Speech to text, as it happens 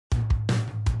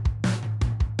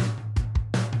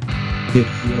It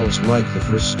feels like the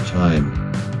first time.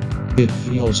 It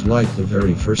feels like the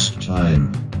very first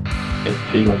time. It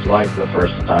feels like the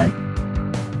first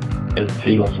time. It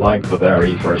feels like the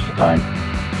very first time.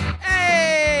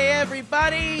 Hey,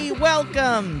 everybody!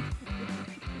 Welcome!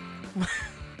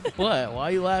 What? Why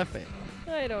are you laughing?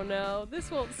 I don't know.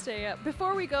 This won't stay up.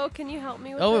 Before we go, can you help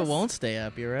me with Oh, this? it won't stay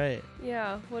up. You're right.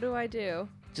 Yeah, what do I do?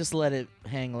 Just let it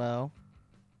hang low.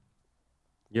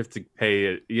 You have to pay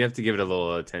it. You have to give it a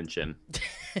little attention.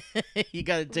 You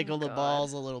got to tickle the God.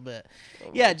 balls a little bit.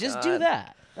 Oh Yeah, my just do God.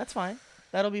 that. That's fine.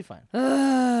 That'll be fine.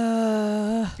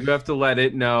 You have to let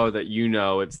it know that you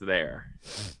know it's there.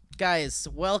 Guys,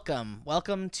 welcome.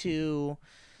 Welcome to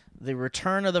the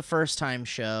return of the first time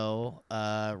show,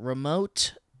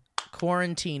 remote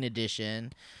quarantine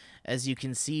edition. As you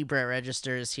can see, Brett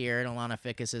Register is here and Alana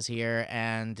Fickes is here.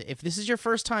 And if this is your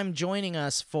first time joining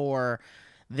us for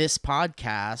this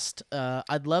podcast,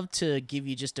 I'd love to give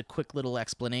you just a quick little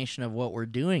explanation of what we're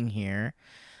doing here.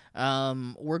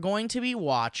 We're going to be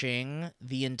watching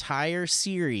the entire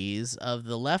series of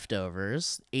The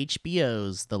Leftovers,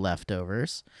 HBO's The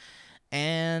Leftovers,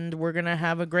 and we're going to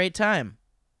have a great time.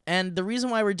 And the reason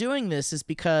why we're doing this is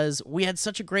because we had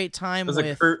such a great time That was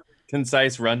with... a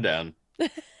concise rundown.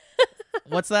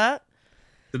 What's that?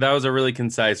 So that was a really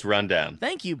concise rundown.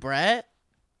 Thank you, Brett.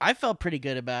 I felt pretty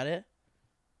good about it.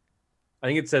 I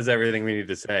think it says everything we need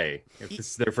to say. If this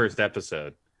is their first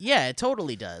episode. Yeah, it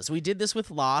totally does. We did this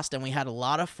with Lost, and we had a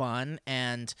lot of fun.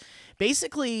 And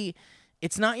basically,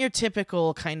 it's not your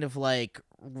typical kind of like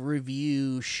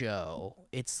review show.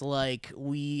 It's like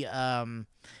we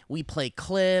play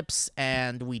clips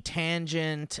and we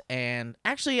tangent. And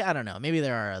actually, I don't know. Maybe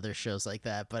there are other shows like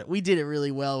that, but we did it really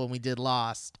well when we did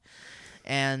Lost.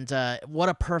 And what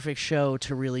a perfect show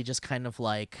to really just kind of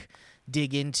like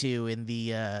dig into in the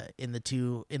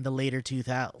later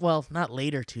 2000s. Well, not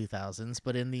later 2000s,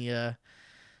 but in the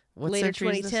what Later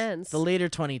century is this? 2010s. The later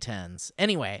 2010s.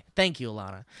 Anyway, thank you,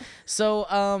 Alana.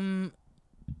 So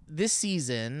this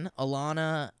season,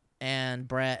 Alana and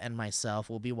Brett and myself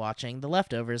will be watching The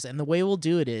Leftovers, and the way we'll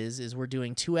do it is we're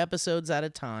doing 2 episodes at a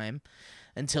time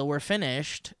until we're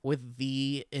finished with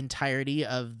the entirety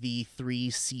of the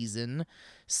 3-season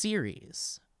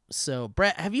series. So,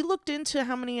 Brett, have you looked into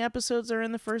how many episodes are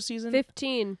in the first season?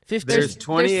 15. 15. There's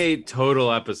 28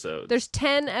 total episodes. There's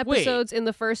 10 episodes in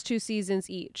the first 2 seasons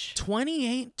each.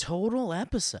 28 total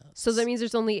episodes. So that means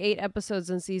there's only 8 episodes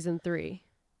in season 3.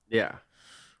 Yeah.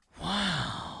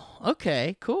 Wow.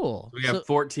 Okay, cool. We have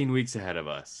 14 weeks ahead of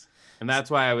us. And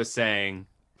that's why I was saying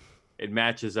it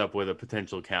matches up with a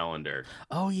potential calendar.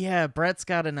 Oh, yeah, Brett's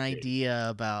got an idea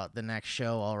about the next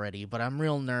show already, but I'm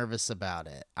real nervous about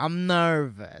it. I'm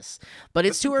nervous. But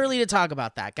it's too early to talk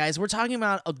about that, guys. We're talking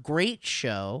about a great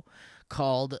show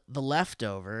called The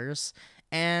Leftovers.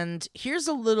 And here's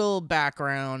a little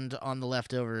background on The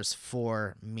Leftovers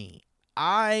for me.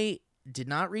 I did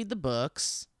not read the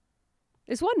books.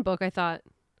 It's one book, I thought.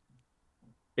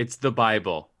 It's the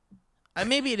Bible.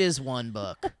 Maybe it is one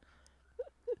book.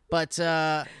 But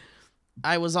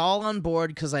I was all on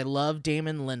board because I love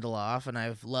Damon Lindelof, and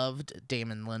I've loved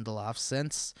Damon Lindelof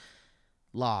since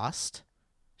Lost.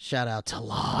 Shout out to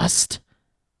Lost.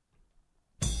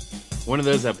 One of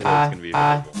those episodes can be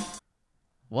available.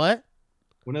 What?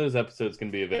 One of those episodes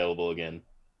can be available again.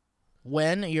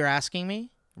 When? You're asking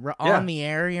me? Yeah. On the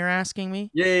air, you're asking me?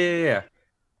 Yeah.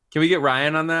 Can we get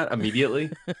Ryan on that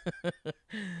immediately?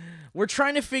 We're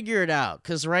trying to figure it out,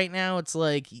 because right now it's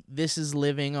like this is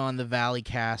living on the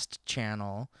Valleycast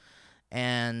channel.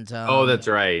 And oh, that's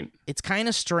right. It's kind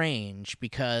of strange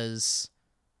because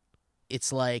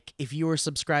it's like if you were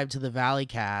subscribed to the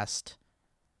Valleycast,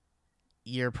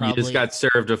 you're probably... You just got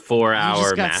served a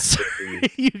 4-hour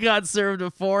masterpiece. You got served a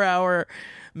 4-hour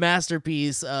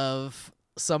masterpiece of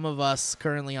some of us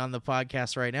currently on the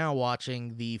podcast right now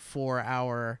watching the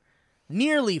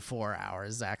nearly 4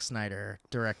 hours Zack Snyder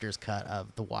director's cut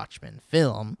of the Watchmen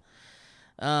film.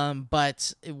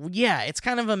 But yeah, it's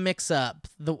kind of a mix up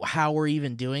how we're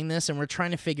even doing this, and we're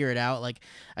trying to figure it out. Like,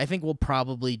 I think we'll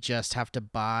probably just have to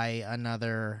buy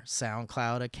another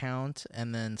SoundCloud account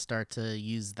and then start to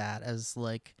use that as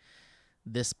like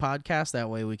this podcast.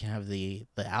 That way we can have the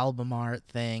album art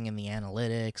thing and the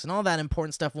analytics and all that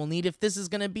important stuff we'll need if this is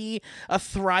going to be a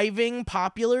thriving,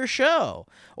 popular show,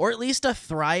 or at least a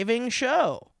thriving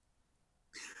show.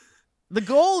 The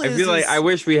goal is... I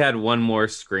wish we had one more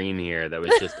screen here that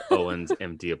was just Owen's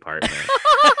empty apartment.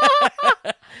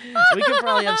 We could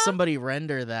probably have somebody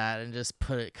render that and just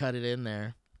cut it in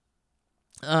there.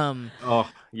 Oh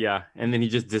yeah, and then he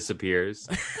just disappears.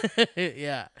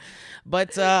 Yeah.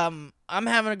 But I'm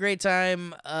having a great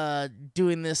time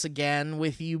doing this again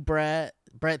with you, Brett.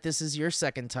 Brett, this is your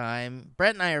second time.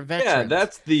 Brett and I are veterans. Yeah,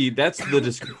 that's the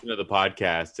description of the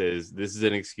podcast. Is this is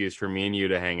an excuse for me and you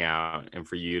to hang out and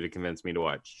for you to convince me to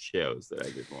watch shows that I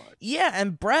didn't watch. Yeah,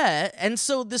 and Brett, and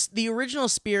so the original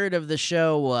spirit of the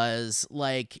show was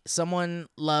like someone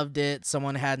loved it,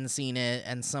 someone hadn't seen it,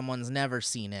 and someone's never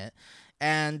seen it.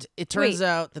 And it turns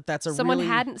out that that's a someone really...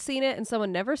 hadn't seen it and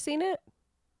someone never seen it?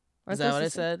 Is that what I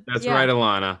said? That's Yeah. right,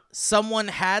 Alana. Someone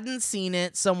hadn't seen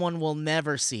it, someone will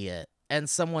never see it, and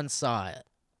someone saw it.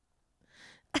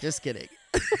 Just kidding.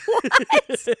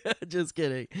 Just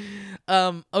kidding.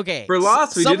 Okay. For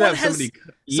Lost, we did have has- somebody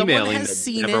someone emailing has that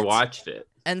seen never it. watched it.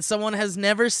 And someone has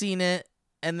never seen it,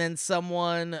 and then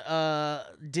someone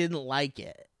didn't like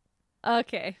it.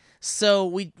 Okay. So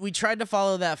we tried to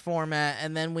follow that format,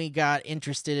 and then we got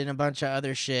interested in a bunch of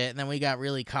other shit, and then we got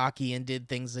really cocky and did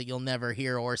things that you'll never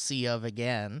hear or see of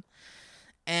again.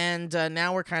 And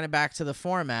now we're kind of back to the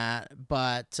format,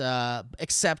 but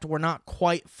except we're not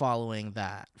quite following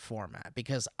that format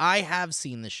because I have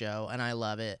seen the show and I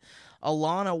love it.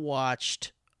 Alana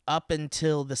watched up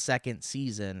until the second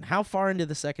season. How far into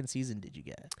the second season did you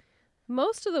get?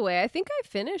 Most of the way. I think I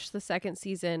finished the second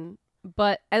season,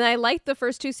 and I liked the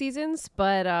first two seasons,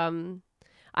 but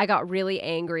I got really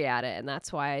angry at it, and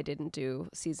that's why I didn't do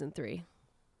season 3.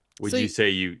 Would So you you- say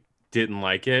you didn't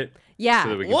like it? Yeah, So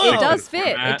that we can Whoa. stick it to does the fit.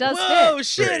 format? It does Whoa, fit.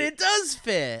 shit, Great. it does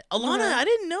fit. Alana, Yeah. I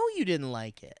didn't know you didn't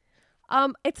like it.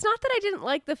 It's not that I didn't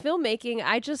like the filmmaking.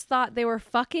 I just thought they were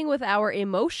fucking with our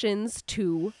emotions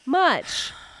too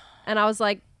much. And I was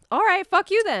like, all right,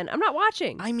 fuck you then. I'm not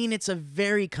watching. I mean, it's a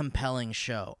very compelling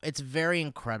show. It's very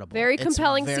incredible. Very It's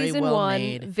compelling very season well 1.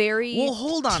 made. Very Well,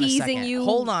 hold on a teasing second. you.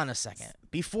 Hold on a second.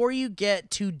 Before you get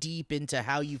too deep into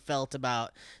how you felt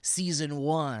about season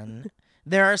 1,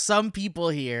 there are some people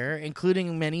here,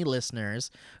 including many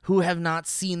listeners, who have not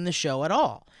seen the show at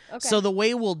all. Okay. So the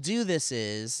way we'll do this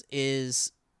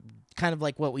is kind of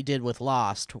like what we did with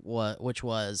Lost, which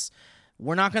was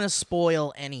we're not going to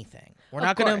spoil anything. We're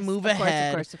not going to move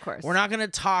ahead. Of course. We're not going to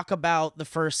talk about the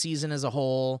first season as a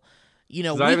whole. You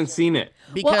know, 'Cause I haven't seen it.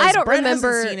 because I don't Brett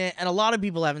remember- hasn't seen it, and a lot of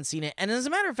people haven't seen it. And as a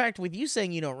matter of fact, with you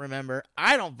saying you don't remember,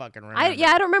 I don't fucking remember. I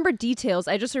don't remember details.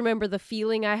 I just remember the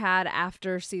feeling I had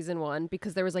after season 1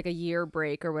 because there was like a year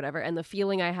break or whatever, and the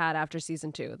feeling I had after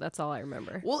season 2. That's all I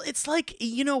remember. Well, it's like,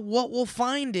 you know, what we'll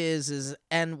find is,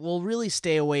 and we'll really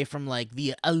stay away from like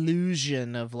the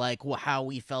illusion of like how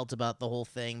we felt about the whole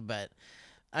thing. But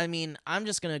I mean, I'm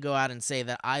just going to go out and say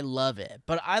that I love it.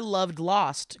 But I loved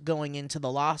Lost going into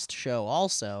the Lost show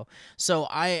also. So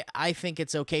I think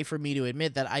it's okay for me to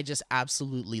admit that I just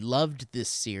absolutely loved this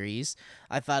series.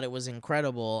 I thought it was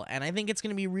incredible. And I think it's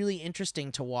going to be really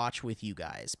interesting to watch with you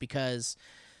guys because,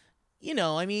 you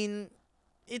know, I mean,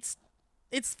 it's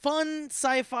fun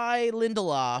sci-fi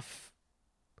Lindelof,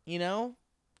 you know?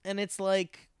 And it's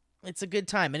like, it's a good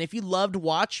time. And if you loved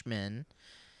Watchmen,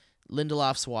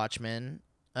 Lindelof's Watchmen,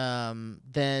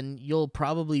 then you'll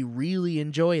probably really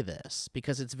enjoy this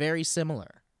because it's very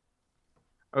similar.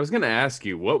 I was going to ask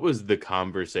you, what was the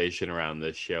conversation around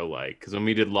this show like? Because when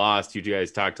we did Lost, you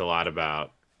guys talked a lot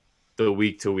about the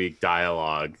week-to-week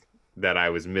dialogue that I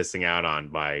was missing out on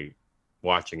by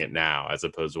watching it now as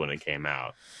opposed to when it came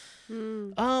out.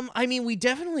 I mean, we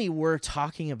definitely were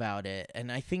talking about it,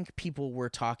 and I think people were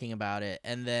talking about it,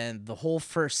 and then the whole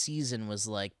first season was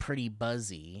like pretty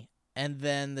buzzy, and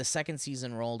then the second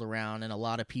season rolled around, and a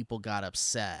lot of people got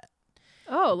upset.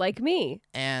 Oh, like me.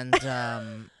 And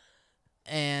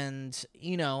and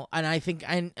you know, and I think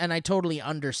and I totally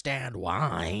understand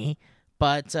why,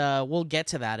 but we'll get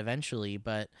to that eventually.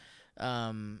 But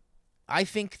I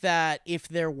think that if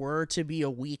there were to be a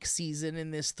weak season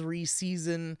in this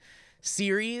 3-season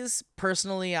series,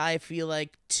 personally I feel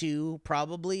like 2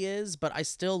 probably is, but I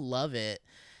still love it,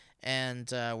 and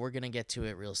we're gonna get to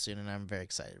it real soon, and I'm very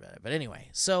excited about it. But anyway,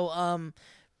 so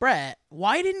Brett,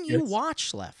 why didn't you Yes.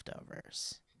 watch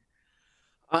Leftovers?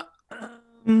 I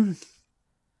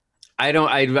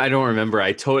don't remember.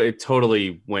 It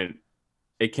totally went.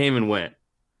 It came and went.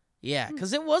 Yeah,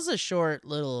 because it was a short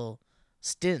little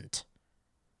stint.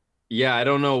 Yeah, I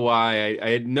don't know why. I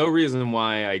had no reason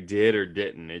why I did or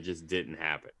didn't. It just didn't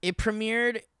happen. It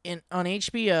premiered on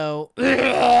HBO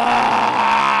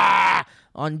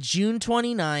on June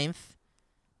 29th,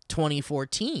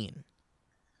 2014.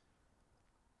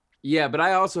 Yeah, but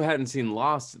I also hadn't seen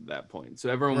Lost at that point. So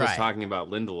everyone was Right. talking about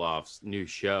Lindelof's new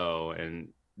show, and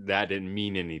that didn't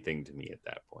mean anything to me at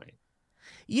that point.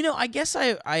 I guess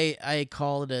I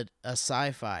call it a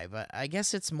sci-fi, but I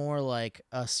guess it's more like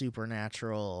a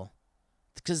supernatural,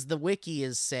 because the wiki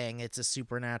is saying it's a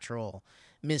supernatural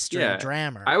mystery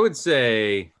drama. I would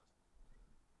say,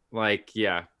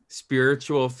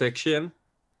 spiritual fiction.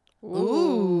 Ooh.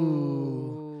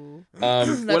 Ooh.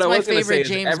 That's my favorite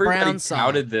James everybody Brown song.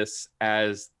 touted this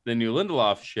as the new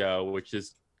Lindelof show, which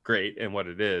is great and what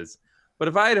it is. But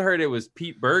if I had heard it was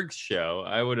Pete Berg's show,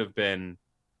 I would have been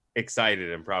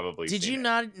excited and probably Did seen you it.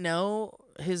 not know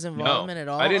his involvement at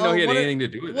all? I didn't know he had anything to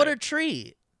do with what it. What a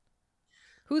treat.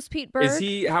 Who's Pete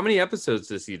Berg? How many episodes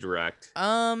does he direct?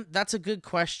 That's a good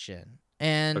question.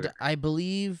 And Okay.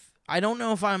 I don't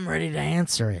know if I'm ready to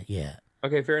answer it yet.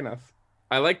 Okay, fair enough.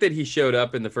 I like that he showed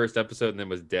up in the first episode and then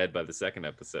was dead by the second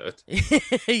episode.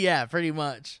 Yeah, pretty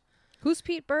much. Who's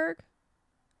Pete Berg?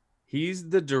 He's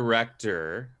the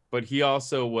director, but he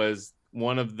also was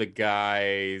one of the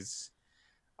guys.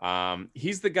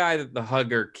 He's the guy that the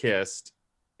hugger kissed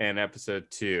in episode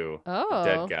 2. Oh. The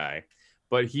dead guy.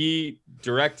 But he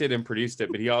directed and produced it,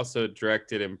 but he also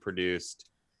directed and produced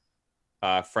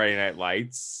Friday Night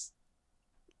Lights.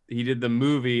 He did the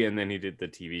movie and then he did the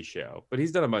TV show. But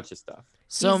he's done a bunch of stuff.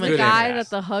 So He's many the guy Good that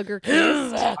the hugger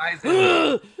kissed.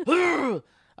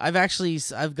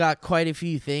 I've got quite a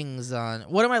few things on.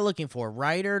 What am I looking for?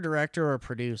 Writer, director, or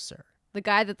producer? The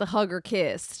guy that the hugger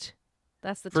kissed.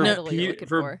 That's the title you're looking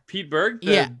for. Pete Berg?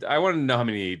 Yeah. I want to know how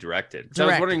many he directed. So I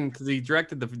was wondering, because he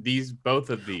directed both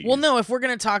of these. Well, no, if we're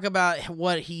going to talk about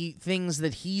things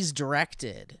that he's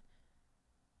directed.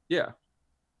 Yeah.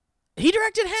 He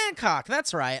directed Hancock.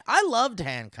 That's right. I loved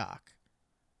Hancock.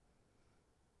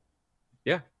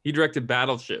 Yeah. He directed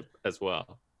Battleship as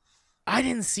well. I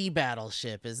didn't see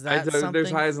Battleship. Is that something?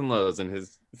 There's highs and lows in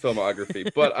his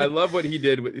filmography, but I love what he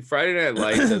did with Friday Night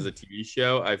Lights as a TV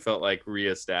show. I felt like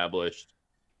reestablished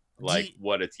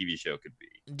what a TV show could be.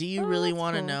 Do you really that's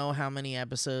want to cool. know how many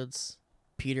episodes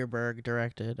Peter Berg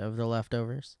directed of The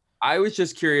Leftovers? I was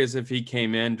just curious if he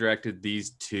came in, directed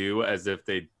these 2 as if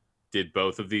they did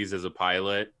both of these as a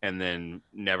pilot and then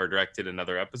never directed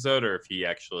another episode, or if he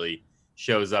actually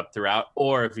shows up throughout,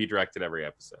 or if he directed every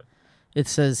episode. It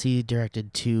says he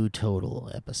directed 2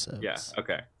 total episodes. Yeah,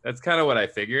 okay. That's kind of what I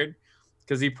figured,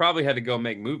 because he probably had to go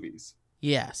make movies.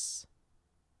 Yes.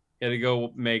 He had to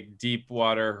go make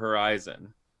Deepwater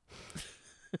Horizon.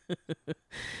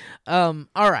 All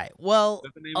right. Well,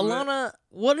 Is that the name of it? Alana,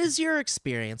 what is your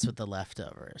experience with The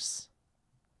Leftovers?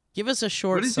 Give us a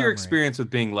short What is summary. your experience with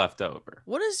being left over?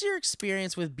 What is your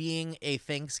experience with being a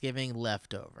Thanksgiving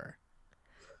leftover?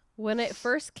 When it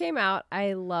first came out,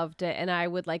 I loved it, and I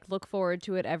would look forward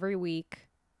to it every week.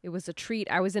 It was a treat.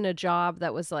 I was in a job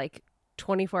that was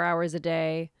 24 hours a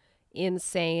day,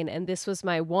 insane, and this was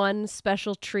my one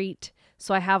special treat.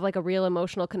 So I have a real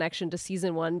emotional connection to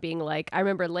season 1 being I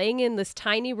remember laying in this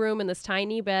tiny room in this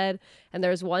tiny bed, and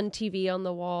there's one TV on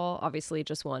the wall, obviously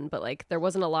just one, but there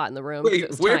wasn't a lot in the room. 'cause it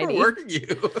was Where tiny. were you?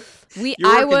 I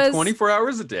You're working 24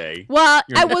 hours a day. Well,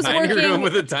 You're I in a was tiny working room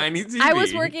with a tiny TV. I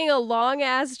was working a long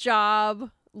hours job.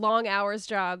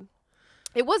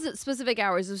 It wasn't specific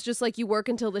hours. It was just you work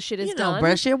until the shit is done.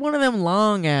 Brett, you had one of them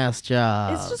long ass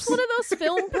jobs. It's just one of those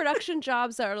film production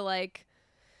jobs that are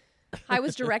I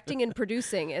was directing and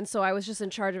producing, and so I was just in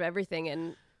charge of everything,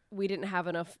 and we didn't have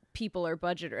enough people or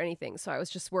budget or anything, so I was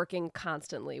just working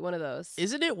constantly. One of those.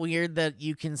 Isn't it weird that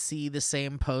you can see the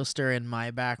same poster in my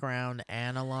background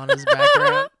and Alana's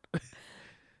background?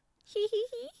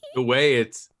 The way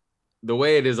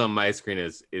it is on my screen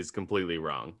is completely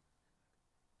wrong.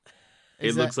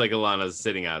 It looks like Alana's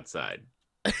sitting outside.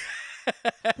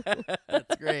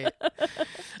 That's great.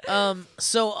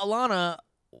 So Alana,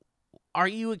 are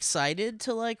you excited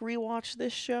to rewatch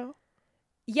this show?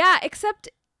 Yeah, except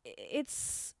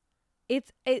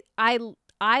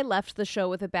I left the show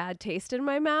with a bad taste in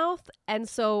my mouth, and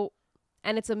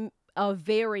it's a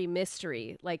very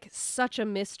mystery, such a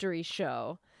mystery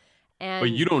show. And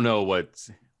But you don't know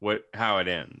how it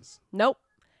ends. Nope.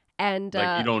 And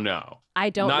You don't know. I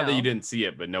don't know. Not that you didn't see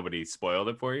it, but nobody spoiled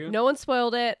it for you. No one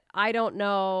spoiled it. I don't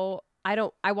know.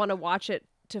 I want to watch it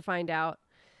to find out.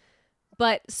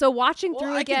 But so watching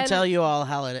through I again, can tell you all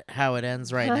how it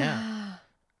ends right now.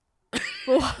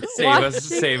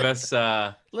 Save us.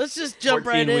 Let's just jump 14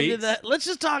 right into weeks. that. Let's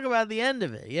just talk about the end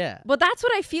of it. Yeah. But that's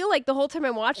what I feel like the whole time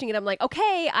I'm watching it. I'm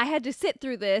okay, I had to sit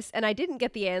through this and I didn't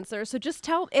get the answer. So just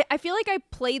I feel like I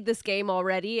played this game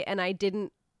already and I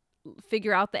didn't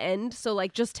figure out the end. So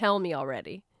just tell me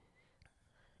already.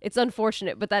 It's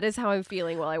unfortunate, but that is how I'm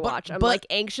feeling while I watch. I'm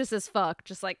anxious as fuck.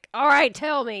 Just all right,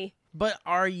 tell me. But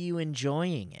are you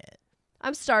enjoying it?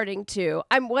 I'm starting to.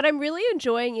 What I'm really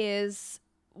enjoying is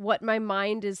what my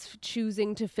mind is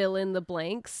choosing to fill in the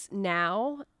blanks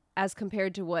now as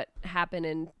compared to what happened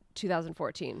in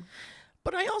 2014.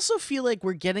 But I also feel like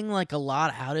we're getting like a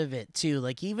lot out of it too.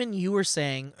 Like even you were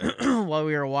saying while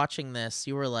we were watching this,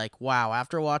 you were like, wow,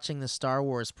 after watching the Star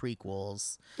Wars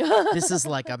prequels, this is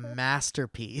like a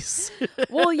masterpiece.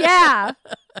 Well, yeah,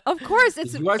 of course.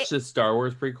 Did you watch the Star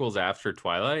Wars prequels after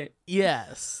Twilight?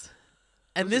 Yes.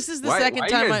 And this is the why second are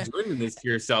time you guys doing this to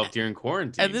yourself during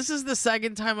quarantine? And this is the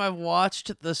second time I've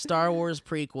watched the Star Wars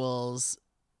prequels.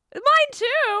 Mine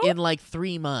too. In like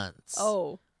 3 months.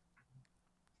 Oh.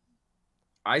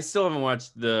 I still haven't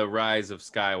watched The Rise of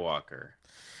Skywalker.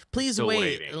 Please Still wait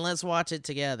waiting. and let's watch it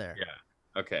together.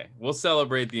 Yeah. Okay. We'll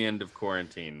celebrate the end of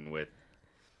quarantine with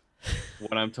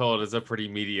what I'm told is a pretty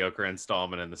mediocre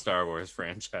installment in the Star Wars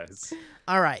franchise.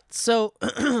 All right. So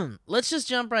let's just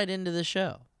jump right into the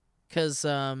show. Because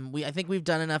I think we've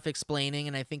done enough explaining,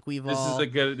 and I think we've This all.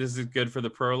 is good for the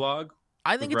prologue.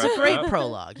 I think to it's a wrap great up?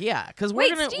 prologue. Yeah, because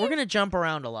Wait, we're gonna jump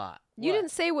around a lot. You What?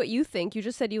 didn't say what you think. You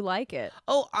just said you like it.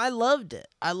 Oh, I loved it.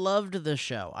 I loved the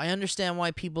show. I understand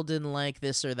why people didn't like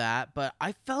this or that, but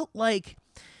I felt like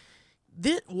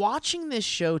watching this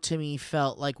show to me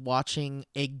felt like watching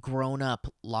a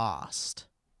grown-up Lost.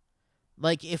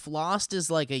 Like if Lost is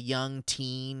like a young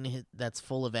teen that's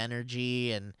full of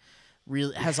energy and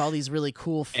really has all these really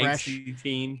cool fresh Angsty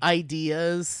teen.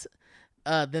 ideas,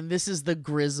 then this is the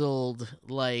grizzled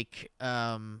like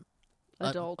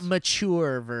Adult.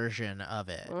 mature version of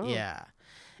it. Oh. Yeah.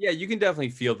 Yeah, you can definitely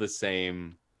feel the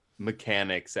same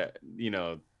mechanics at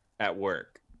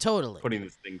work Totally. putting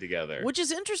this thing together. Which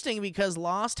is interesting because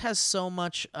Lost has so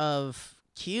much of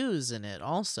cues in it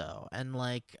also, and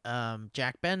like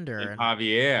Jack Bender and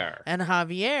Javier. and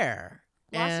Javier.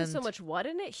 Lost has so and- much what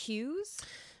in it? Hues?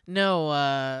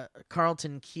 No,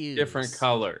 Carlton Cuse. Different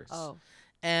colors. Oh.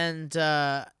 And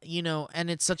and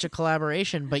it's such a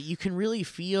collaboration, but you can really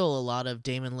feel a lot of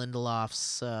Damon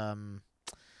Lindelof's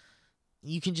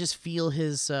you can just feel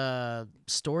his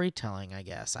storytelling, I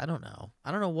guess. I don't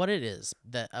know what it is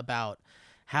that about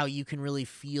how you can really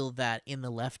feel that in The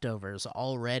Leftovers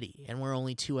already, and we're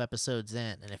only 2 episodes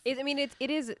in. And It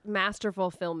is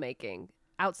masterful filmmaking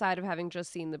outside of having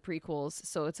just seen the prequels,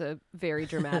 so it's a very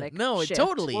dramatic no, it shift.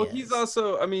 totally Well, is. he's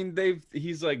also,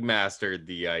 he's like mastered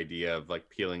the idea of like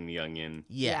peeling the onion,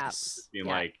 Yes. being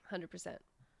Yeah, like 100%.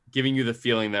 giving you the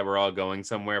feeling that we're all going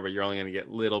somewhere, but you're only going to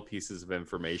get little pieces of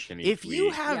information each If you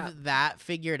week. have Yeah. that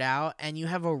figured out and you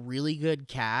have a really good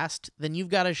cast, then you've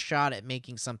got a shot at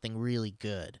making something really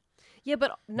good. Yeah,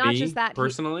 but not Me, just that.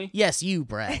 personally, Yes, you,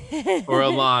 Brett. or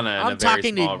Alana in I'm a very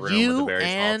talking to small room you with a very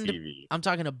and- small TV. I'm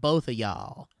talking to both of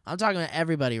y'all. I'm talking to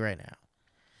everybody right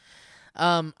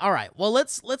now. All right. Well,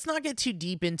 let's not get too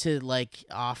deep into like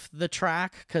off the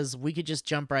track, because we could just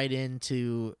jump right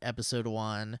into episode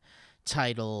 1,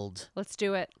 titled Let's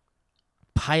do it.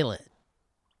 Pilot.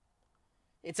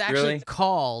 It's actually Really?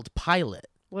 called Pilot.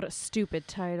 What a stupid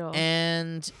title.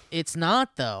 And it's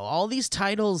not, though. All these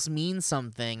titles mean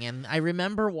something. And I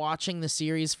remember watching the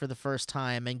series for the first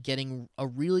time and getting a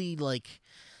really, like,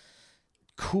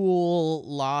 cool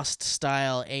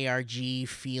Lost-style ARG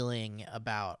feeling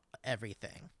about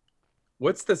everything.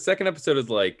 What's the second episode is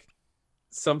like?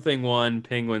 Something 1,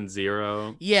 Penguin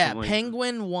 0. Yeah, something like-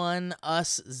 Penguin 1,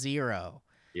 Us 0.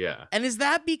 Yeah. And is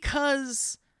that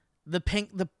because the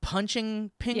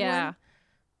punching penguin? Yeah.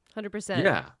 100%.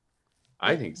 Yeah.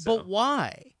 I think so. But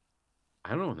why?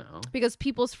 I don't know. Because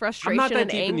people's I'm frustration not that and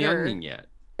deep in the anger. onion yet.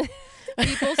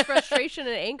 People's frustration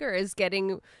and anger is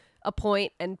getting a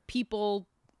point, and people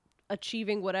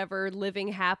achieving whatever, living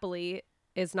happily,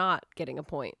 is not getting a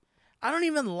point. I don't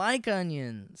even like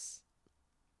onions.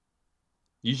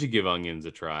 You should give onions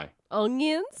a try.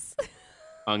 Onions?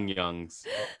 Onions.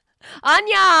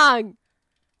 Onion!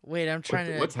 Wait, I'm trying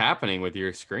to... What's happening with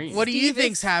your screen? What do you Steve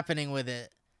think's is- happening with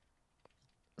it?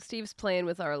 Steve's playing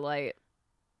with our light.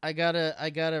 I got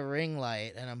a ring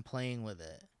light and I'm playing with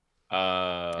it.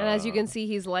 And as you can see,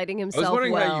 he's lighting I was himself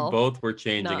wondering well. how you both were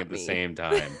changing not at the me. same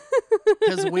time.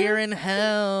 Because we're in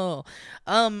hell.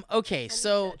 Okay,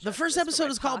 so to the adjust first this for episode my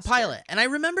is called posture. Pilot, and I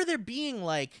remember there being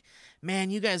like, man,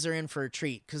 you guys are in for a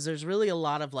treat, because there's really a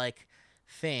lot of like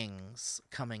things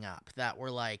coming up that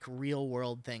were like real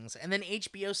world things, and then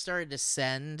HBO started to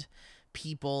send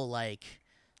people like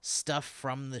stuff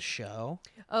from the show.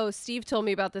 Oh, Steve told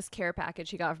me about this care package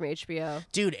he got from HBO.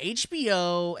 Dude,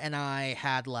 HBO and I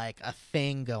had like a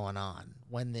thing going on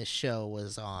when this show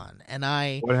was on, and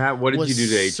I What did was you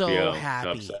do to so HBO happy.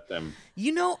 to upset them?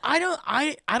 You know, I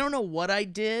don't know what I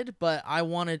did, but I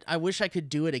wish I could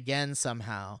do it again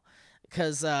somehow.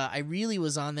 because I really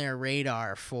was on their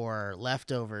radar for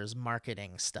Leftovers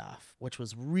marketing stuff, which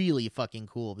was really fucking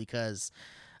cool because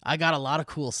I got a lot of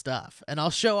cool stuff, and I'll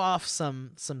show off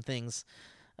some things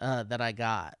that I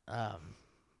got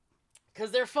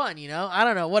because they're fun, you know. I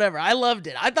don't know, whatever. I loved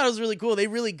it. I thought it was really cool. They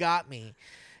really got me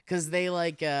because they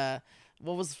like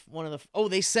what was one of the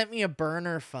they sent me a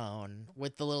burner phone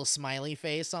with the little smiley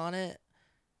face on it.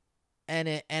 And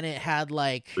it had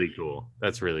like Really cool.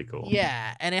 That's really cool.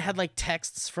 Yeah, and it had like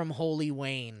texts from Holy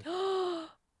Wayne. Oh,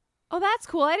 that's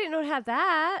cool. I didn't know it had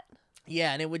that.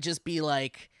 Yeah, and it would just be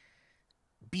like,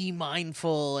 be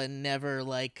mindful and never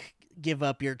like give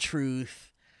up your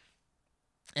truth.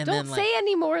 And Don't then, say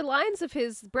any more lines of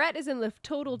his. Brett is in the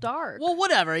total dark. Well,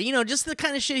 whatever, you know, just the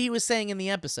kind of shit he was saying in the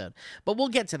episode. But we'll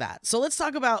get to that. So let's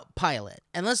talk about Pilot,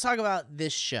 and let's talk about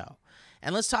this show,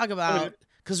 and let's talk about.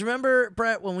 Because remember,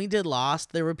 Brett, when we did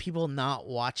Lost, there were people not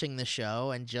watching the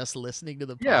show and just listening to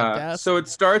the podcast. So it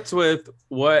starts with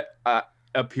what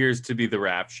appears to be the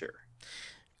rapture.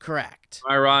 Correct.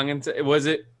 Am I wrong?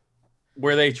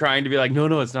 Were they trying to be like,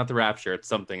 no, it's not the rapture, it's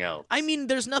something else? I mean,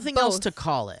 there's nothing else to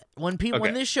call it. When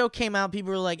this show came out, people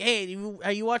were like, hey,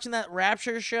 are you watching that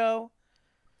rapture show?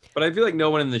 But I feel like no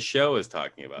one in the show is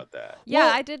talking about that. Yeah,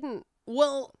 I didn't.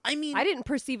 Well, I mean, I didn't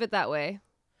perceive it that way.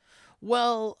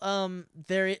 Well,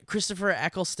 Christopher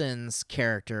Eccleston's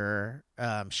character,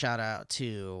 shout out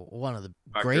to one of the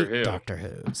great Doctor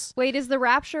Who's. Wait, is the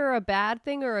rapture a bad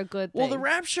thing or a good thing? Well, the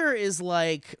rapture is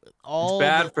like all it's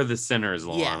bad for the sinners,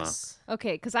 Alana. Yes.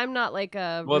 Okay, because I'm not like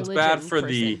a Well, it's bad for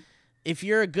person. If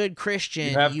you're a good Christian,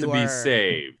 you have to be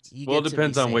saved. Well, it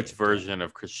depends on which saved. version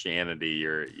of Christianity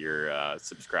you're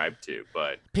subscribed to.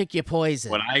 But pick your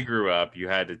poison. When I grew up, you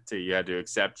had to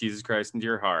accept Jesus Christ into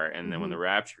your heart, and then when the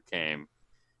rapture came,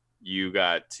 you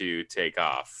got to take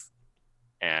off,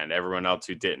 and everyone else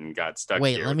who didn't got stuck.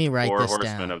 Wait, here let me write four this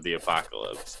horsemen down. of the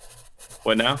apocalypse.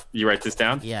 What now? You write this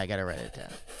down? Yeah, I gotta write it down.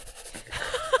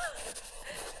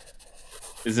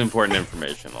 This is important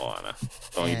information, Alana.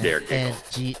 Don't you dare giggle.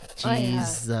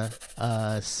 Jesus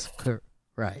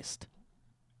Christ.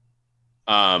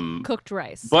 Cooked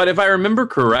rice. But if I remember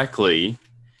correctly,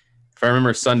 if I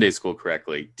remember Sunday school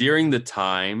correctly, during the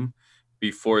time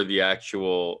before the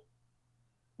actual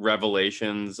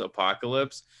Revelations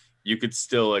apocalypse, you could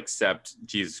still accept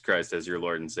Jesus Christ as your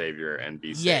Lord and Savior and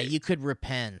be saved. Yeah, you could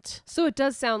repent. So it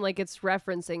does sound like it's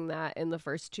referencing that in the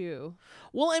first two.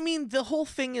 Well, I mean, the whole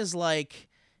thing is like,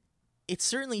 it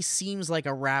certainly seems like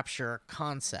a rapture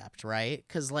concept, right?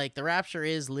 Because like the rapture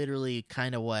is literally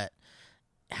kind of what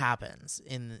happens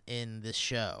in this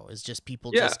show. Is just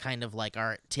people just kind of like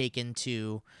are taken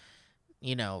to,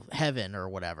 you know, heaven or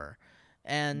whatever.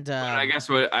 And I guess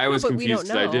what I was confused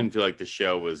because I didn't feel like the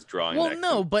show was drawing. Well,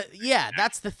 no, but yeah,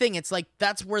 that's the thing. It's like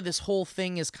that's where this whole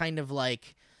thing is kind of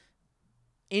like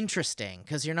interesting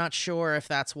because you're not sure if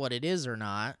that's what it is or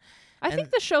not. I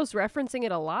think the show's referencing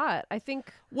it a lot. I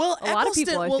think a lot of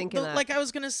people are thinking that. Like I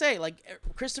was gonna say, like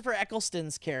Christopher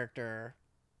Eccleston's character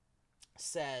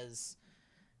says,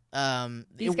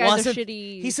 these guys are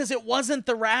shitty. He says it wasn't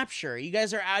the rapture. You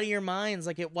guys are out of your minds.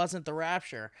 Like it wasn't the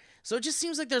rapture. So it just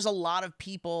seems like there's a lot of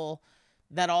people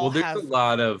that all have. There's a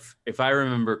lot of. If I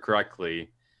remember correctly,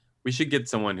 we should get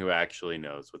someone who actually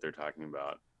knows what they're talking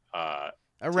about.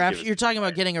 A rapture. You're talking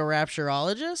about getting a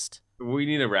rapturologist? We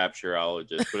need a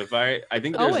rapturologist, but I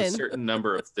think there's a certain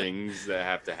number of things that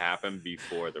have to happen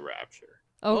before the rapture.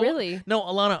 Oh, really? No,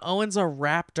 Alana, Owen's a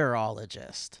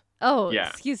raptorologist. Oh, yeah.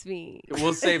 Excuse me.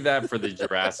 We'll save that for the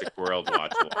Jurassic World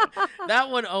watch along.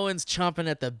 That one Owen's chomping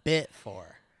at the bit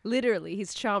for. Literally,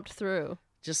 he's chomped through.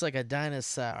 Just like a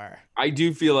dinosaur. I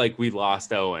do feel like we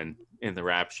lost Owen in the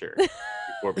rapture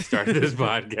before we started this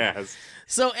podcast.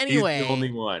 So anyway, he's the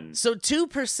only one. So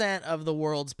 2% of the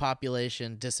world's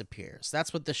population disappears.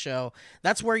 That's what the show.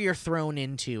 That's where you're thrown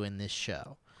into in this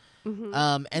show.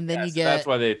 Mm-hmm. And then you get. That's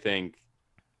why they think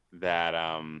that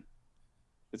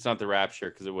it's not the rapture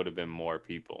because it would have been more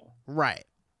people. Right.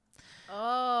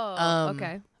 Oh.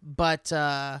 Okay. But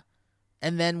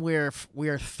and then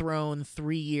we're thrown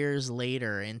 3 years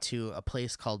later into a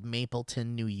place called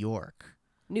Mapleton, New York.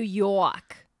 New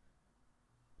York.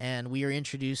 And we are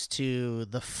introduced to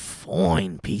the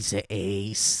fine piece of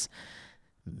ace,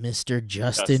 Mr.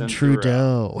 Justin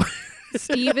Trudeau.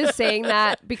 Steve is saying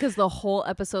that because the whole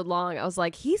episode long, I was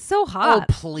like, he's so hot. Oh,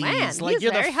 please. Man, like,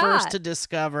 you're the first hot. to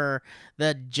discover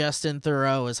that Justin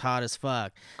Trudeau is hot as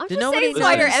fuck. I'm just saying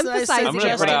why you're emphasizing I'm going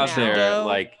to put out Trudeau? there,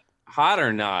 like, hot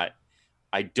or not,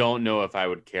 I don't know if I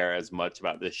would care as much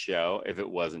about this show if it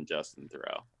wasn't Justin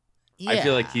Trudeau. Yeah. I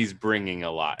feel like he's bringing a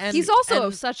lot. And, he's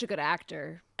also such a good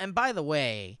actor. And by the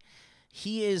way,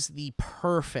 he is the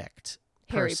perfect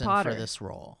Harry person Potter. for this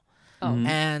role. Oh. Mhm.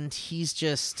 And he's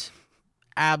just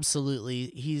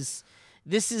absolutely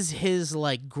this is his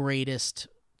like greatest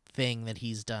thing that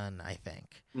he's done, I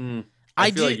think. I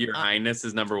feel like Your Highness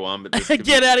is number one, but this could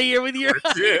Get be out of here with your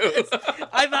two.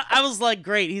 I was like,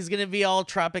 great, he's gonna be all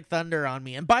Tropic Thunder on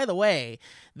me. And by the way,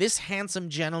 this handsome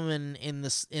gentleman in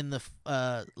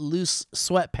the loose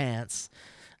sweatpants,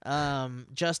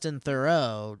 Justin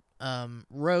Theroux,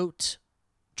 wrote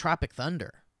Tropic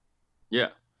Thunder Yeah.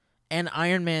 and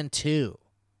Iron Man 2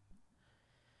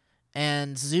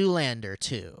 and Zoolander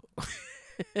 2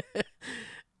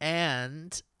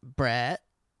 and Brett.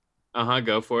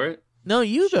 Go for it. No,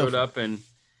 you go. Showed up and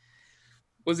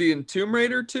was he in Tomb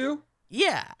Raider too?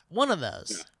 Yeah, one of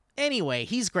those. Yeah. Anyway,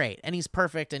 he's great and he's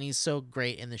perfect and he's so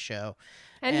great in the show.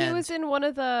 And he was in one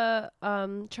of the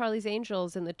Charlie's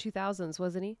Angels in the 2000s,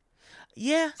 wasn't he?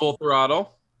 Yeah. Full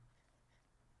Throttle.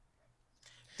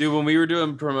 Dude, when we were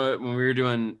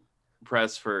doing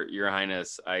press for Your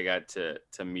Highness, I got to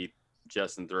meet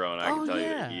Justin Theroux, and I can tell you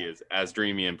that he is as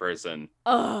dreamy in person.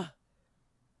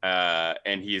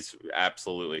 And he's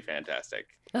absolutely fantastic.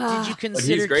 Did you But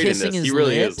consider he's great in kissing this. his He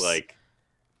really lips? is like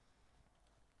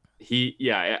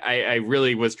I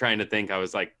really was trying to think. I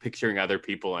was like picturing other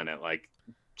people in it, like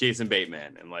Jason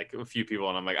Bateman and like a few people,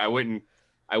 and I'm like, I wouldn't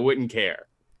care.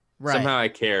 Right. Somehow I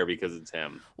care because it's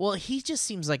him. Well, he just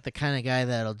seems like the kind of guy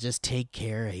that'll just take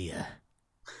care of you.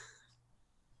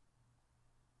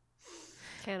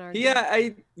 Can't argue.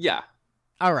 Yeah.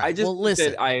 All right. I just well,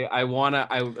 listen. I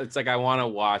wanna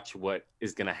watch what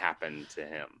is gonna happen to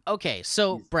him. Okay,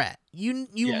 so Brett, you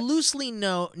Yes. loosely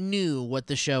knew what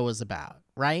the show was about,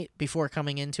 right? Before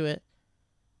coming into it.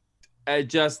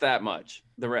 Just that much.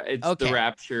 It's Okay. the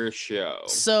Rapture show.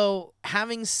 So,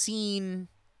 having seen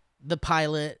the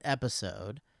pilot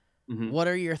episode, Mhm. what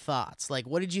are your thoughts? Like,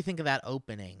 what did you think of that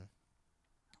opening?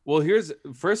 Well,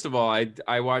 first of all,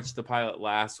 I watched the pilot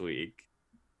last week,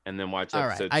 and then watched All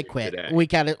right, episode I 2 quit.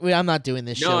 today. I'm not doing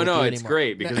this show. with you it's anymore.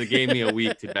 great because it gave me a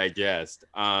week to digest.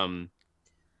 Because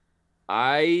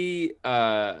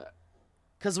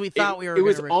we thought we were. It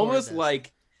was gonna record almost this.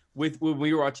 like when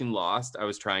we were watching Lost, I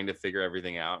was trying to figure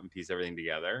everything out and piece everything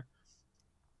together.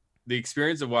 The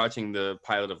experience of watching the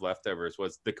pilot of Leftovers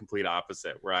was the complete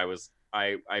opposite, where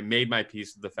I made my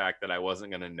peace with the fact that I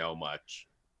wasn't going to know much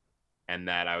and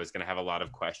that I was going to have a lot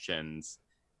of questions.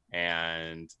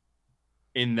 And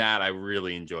in that, I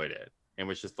really enjoyed it and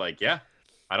was just like, yeah,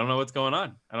 I don't know what's going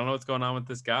on. I don't know what's going on with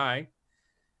this guy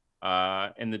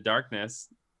in the darkness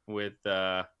with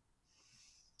trying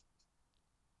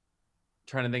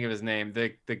to think of his name.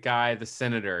 The guy, the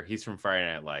senator, he's from Friday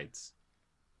Night Lights.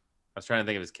 I was trying to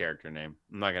think of his character name.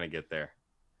 I'm not going to get there.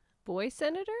 Boy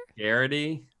Senator?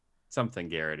 Garrity? Something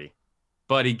Garrity.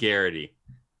 Buddy Garrity.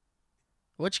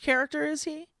 Which character is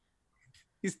he?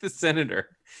 He's the senator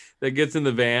that gets in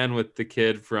the van with the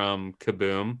kid from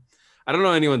Kaboom. I don't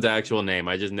know anyone's actual name.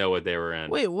 I just know what they were in.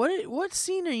 Wait, what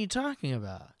scene are you talking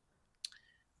about?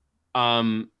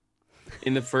 In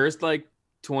the first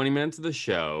 20 minutes of the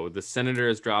show, the senator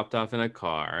is dropped off in a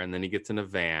car, and then he gets in a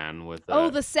van with the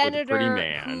with a senator pretty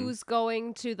man. who's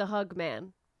going to the Hug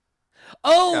Man.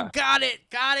 Oh, Yeah. got it.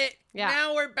 Yeah.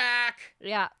 Now we're back.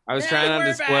 Yeah. I was Yeah, trying not we're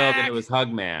to spoil that back. it was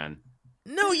Hugman.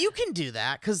 No, you can do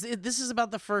that because this is about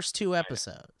the first 2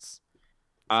 episodes.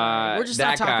 We're just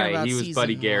that not talking guy, about he was season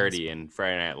Buddy 1's Garrity in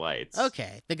Friday Night Lights.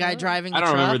 Okay, the guy driving. The I don't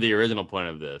truck? remember the original point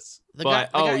of this, The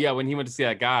but guy- yeah, when he went to see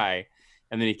that guy,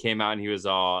 and then he came out and he was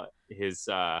all his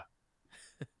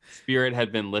spirit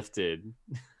had been lifted.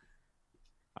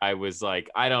 I was like,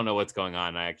 I don't know what's going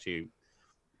on. I actually,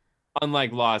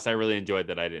 unlike Lost, I really enjoyed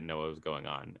that I didn't know what was going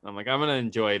on. I'm like, I'm gonna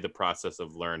enjoy the process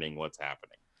of learning what's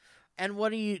happening. And what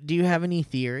do you have any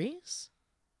theories?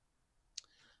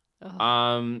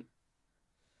 Oh.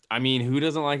 I mean, who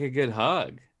doesn't like a good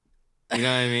hug? You know what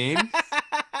I mean?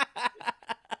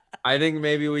 I think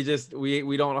maybe we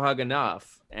don't hug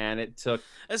enough, and it took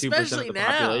 2% Especially of the now.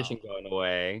 population going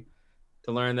away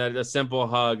to learn that a simple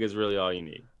hug is really all you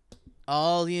need.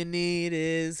 All you need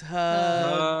is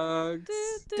hugs.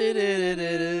 Hugs.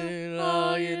 Du-du-du-du-du.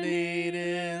 All you need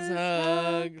is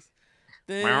hugs.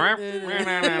 All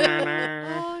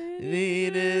Du-du-du-du.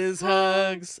 Need is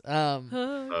hugs.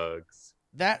 Hugs.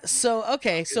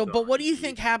 But what do you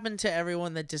think happened to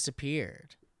everyone that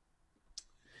disappeared?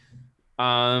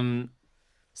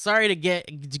 Sorry to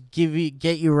get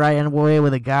you right away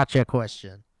with a gotcha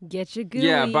question. Get your gooey.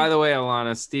 Yeah, by the way,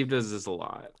 Alana, Steve does this a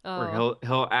lot. Where Oh.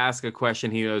 he'll ask a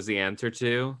question he knows the answer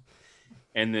to,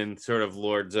 and then sort of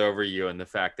lords over you in the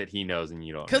fact that he knows and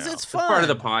you don't know. 'Cause it's part of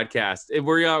the fun. podcast.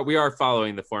 We are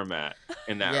following the format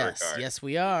in that regard. Yes,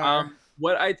 we are.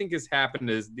 what I think has happened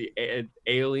is the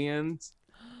aliens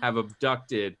have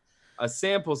abducted a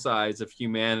sample size of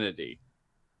humanity,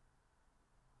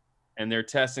 and they're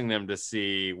testing them to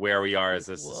see where we are as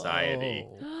a society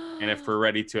and if we're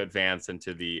ready to advance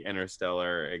into the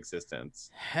interstellar existence.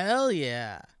 Hell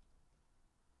yeah.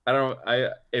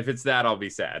 If it's that, I'll be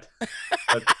sad.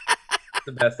 That's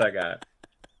the best I got.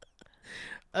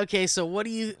 Okay, so what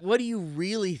do you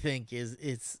really think it is?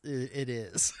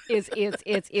 It's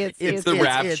the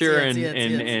rapture,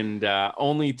 and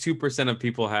only 2% of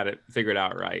people had it figured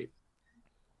out right.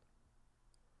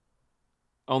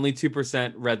 Only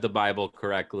 2% read the Bible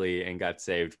correctly and got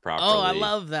saved properly. Oh, I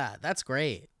love that. That's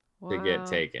great. To get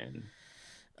taken.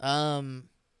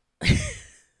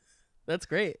 That's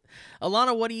great.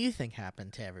 Alana, what do you think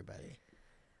happened to everybody?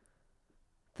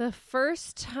 The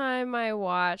first time I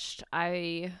watched,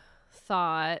 I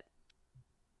thought,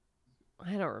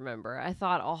 I don't remember. I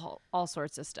thought all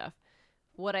sorts of stuff.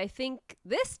 What I think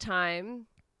this time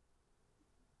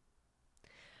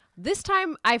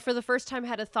I, for the first time,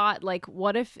 had a thought, like,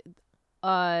 what if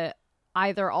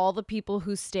either all the people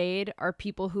who stayed are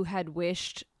people who had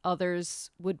wished others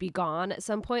would be gone at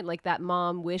some point, like that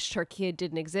mom wished her kid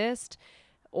didn't exist,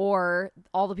 or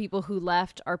all the people who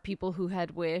left are people who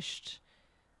had wished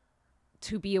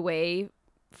to be away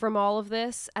from all of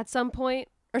this at some point,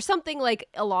 or something like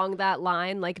along that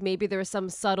line. Like maybe there was some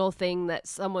subtle thing that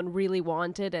someone really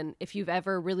wanted, and if you've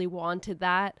ever really wanted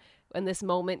that, when this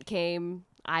moment came,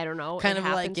 I don't know, kind of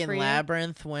like in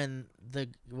Labyrinth when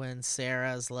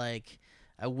Sarah's like,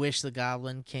 I wish the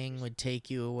Goblin King would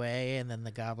take you away, and then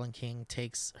the Goblin King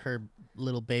takes her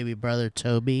little baby brother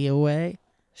Toby away.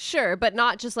 Sure, but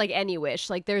not just like any wish.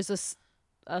 Like there's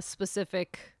a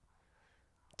specific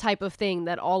type of thing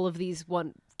that all of these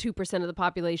 2% of the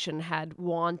population had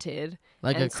wanted,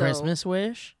 like a Christmas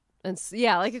wish. And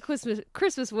yeah, like a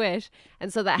Christmas wish,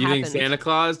 and so that you happened. You think Santa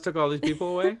Claus took all these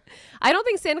people away? I don't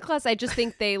think Santa Claus. I just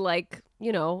think they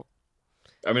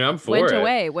I mean, I'm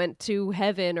for went to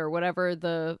heaven or whatever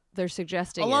they're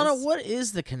suggesting. Alana, what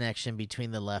is the connection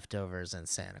between the leftovers and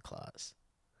Santa Claus?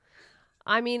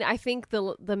 I mean, I think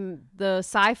the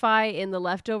sci-fi in the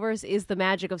leftovers is the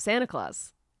magic of Santa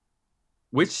Claus.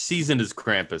 Which season does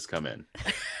Krampus come in?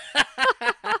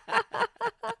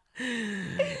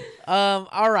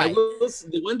 All right.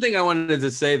 The one thing I wanted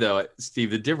to say, though,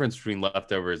 Steve, the difference between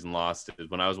Leftovers and Lost is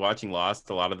when I was watching Lost,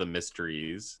 a lot of the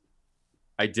mysteries,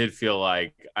 I did feel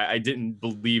like I didn't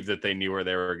believe that they knew where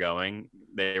they were going.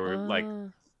 They were like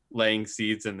laying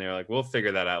seeds, and they're like, "We'll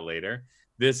figure that out later."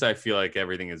 This, I feel like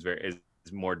everything is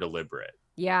more deliberate.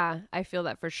 Yeah, I feel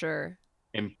that for sure.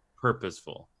 And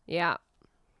purposeful. Yeah.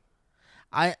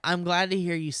 I'm glad to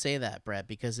hear you say that, Brett,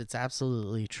 because it's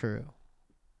absolutely true.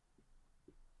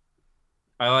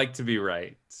 I like to be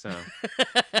right, so.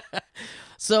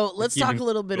 So let's talk a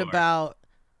little bit about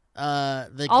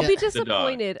I'll be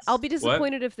disappointed. I'll be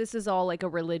disappointed if this is all like a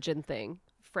religion thing,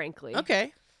 frankly.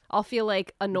 Okay. I'll feel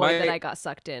like annoyed that I got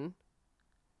sucked in.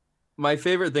 My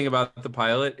favorite thing about the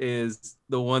pilot is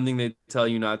the one thing they tell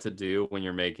you not to do when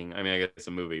you're making, I mean, I guess it's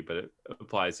a movie, but it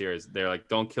applies here, is they're like,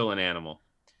 don't kill an animal.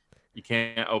 You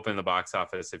can't open the box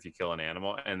office if you kill an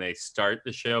animal. And they start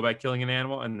the show by killing an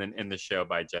animal and then end the show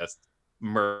by just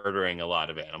murdering a lot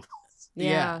of animals.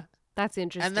 Yeah. That's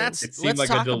interesting. And it seemed like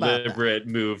a deliberate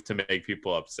move to make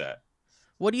people upset.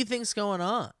 What do you think's going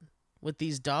on with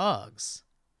these dogs?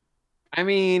 I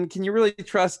mean, can you really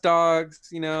trust dogs?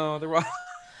 You know, they're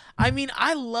I mean,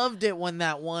 I loved it when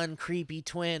that one creepy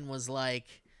twin was like,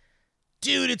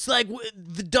 dude, it's like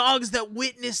the dogs that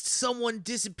witnessed someone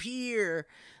disappear.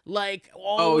 Like,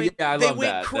 they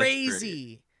went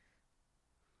crazy.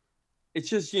 It's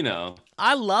just, you know.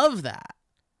 I love that.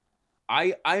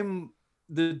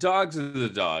 The dogs are the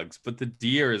dogs, but the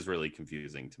deer is really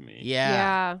confusing to me.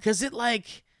 Yeah. Because it,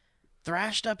 like,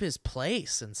 thrashed up his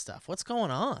place and stuff. What's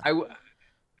going on? I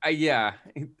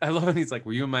love when he's like,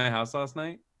 were you in my house last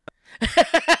night?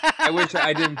 I wish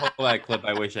I didn't pull that clip.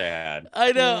 I wish I had.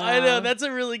 I know. That's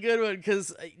a really good one.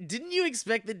 Because didn't you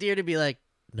expect the deer to be like,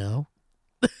 no?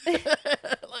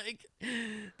 Like,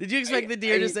 did you expect the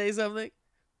deer to say something?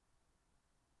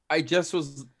 I just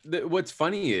was. What's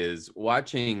funny is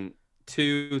watching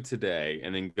 2 today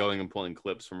and then going and pulling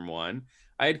clips from 1.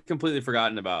 I had completely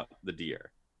forgotten about the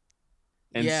deer,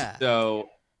 and so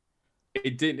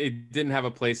it didn't have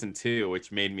a place in 2,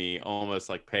 which made me almost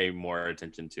like pay more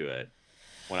attention to it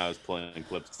when I was pulling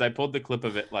clips, because I pulled the clip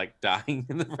of it like dying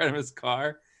in the front of his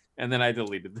car, and then I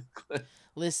deleted the clip.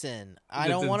 Listen, I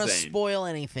don't want to spoil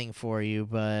anything for you,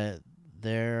 but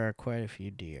there are quite a few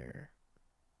deer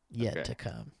yet to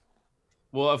come.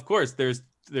 Well, of course, there's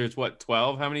what,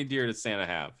 12? How many deer does Santa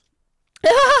have?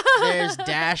 There's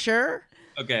Dasher,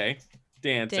 Okay.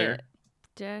 Dancer.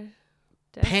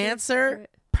 Panther,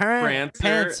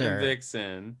 Prancer and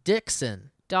Vixen.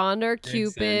 Dixon, Donner, Vixen,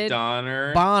 Cupid,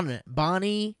 Donner.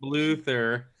 Bonnie,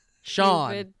 Luther.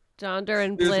 Sean, Cupid, Donder,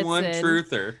 and There's Blitzen. one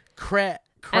truther. Craig,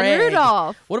 And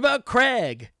Rudolph. What about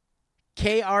Craig?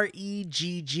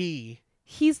 Kregg.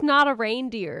 He's not a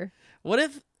reindeer. What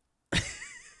if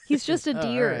He's just a Oh,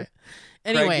 deer. all right.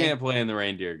 Anyway, Craig can't play in the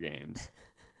reindeer games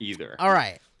either. all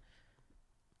right.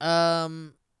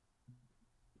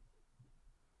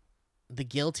 The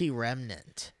Guilty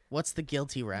Remnant. What's the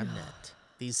Guilty Remnant?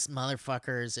 These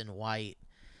motherfuckers in white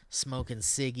smoking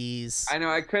ciggies. I know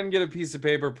I couldn't get a piece of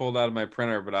paper pulled out of my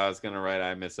printer, but I was gonna write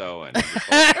I miss Owen. That's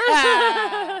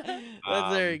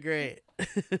very great.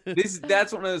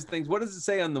 That's one of those things. What does it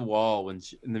say on the wall in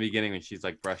the beginning when she's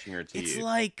like brushing her teeth? It's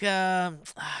like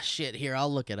shit. Here,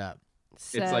 I'll look it up.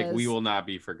 It's like we will not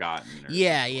be forgotten.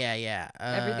 Yeah.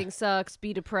 Everything sucks.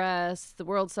 Be depressed. The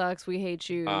world sucks. We hate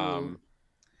you.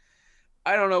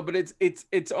 I don't know, but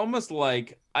it's almost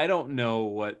like I don't know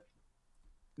what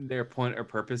their point or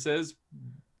purpose is,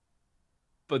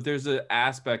 but there's an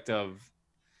aspect of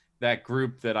that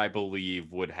group that I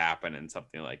believe would happen in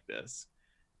something like this,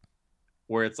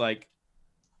 where it's like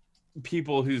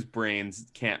people whose brains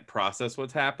can't process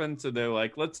what's happened, so they're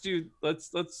like, let's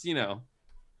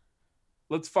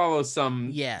follow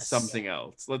something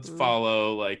else. Let's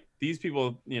follow like these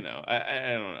people,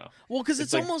 I don't know. Well, because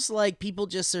it's like, almost like people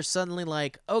just are suddenly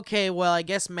like, okay, well, I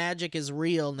guess magic is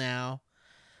real now.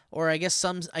 Or I guess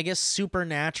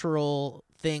supernatural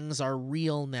things are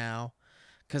real now.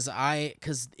 Because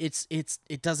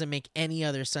it doesn't make any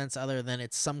other sense other than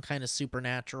it's some kind of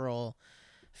supernatural,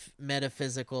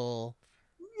 metaphysical.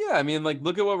 Yeah, I mean, like,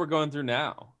 look at what we're going through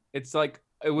now. It's like,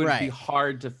 it would be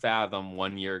hard to fathom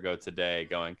 1 year ago today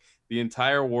going, the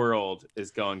entire world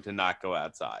is going to not go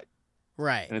outside.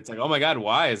 Right. And it's like, oh my God,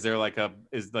 why? Is there like the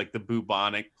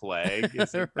bubonic plague?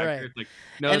 Is it right. Like,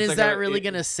 no, and is like that really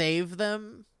going to save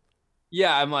them?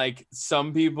 Yeah, I'm like,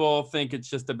 some people think it's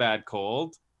just a bad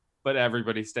cold, but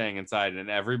everybody's staying inside and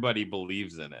everybody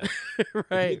believes in it.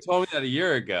 Right. If you told me that a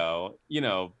year ago,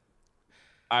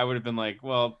 I would have been like,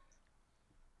 well,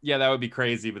 yeah, that would be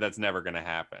crazy, but that's never going to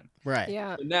happen. Right.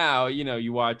 Yeah. But now,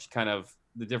 you watch kind of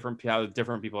how the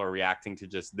different people are reacting to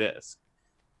just this,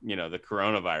 the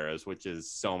coronavirus, which is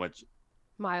so much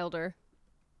milder.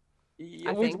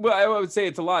 I would say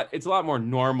it's a lot more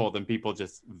normal than people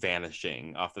just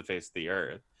vanishing off the face of the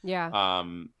earth. Yeah.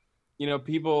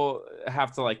 People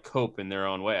have to like cope in their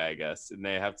own way, I guess. And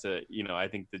they have to, I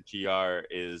think the GR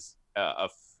is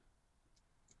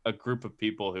a group of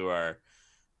people who are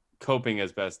coping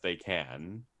as best they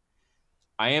can.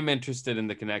 I am interested in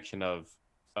the connection of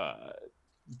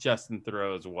Justin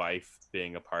Theroux's wife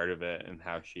being a part of it and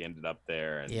how she ended up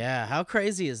there. And yeah, how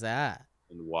crazy is that?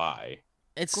 And why?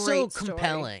 It's Great so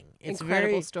compelling. Story. It's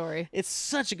incredible story. It's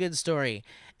such a good story.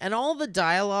 And all the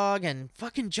dialogue and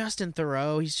fucking Justin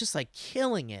Theroux, he's just like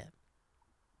killing it.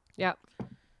 Yep.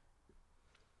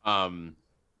 I want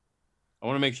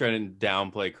to make sure I didn't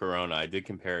downplay Corona. I did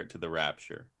compare it to the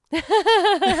Rapture. I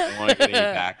don't want to get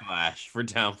any backlash for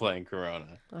downplaying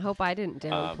Corona. I hope I didn't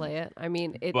downplay it. I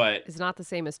mean, it's not the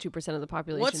same as 2% of the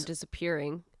population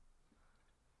disappearing.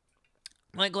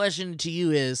 My question to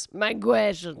you is...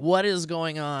 what is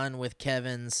going on with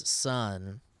Kevin's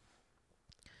son,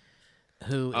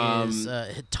 who is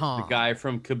Tom? The guy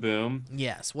from Kaboom.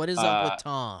 Yes. What is up with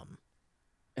Tom?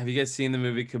 Have you guys seen the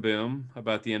movie Kaboom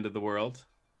about the end of the world?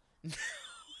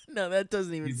 No, that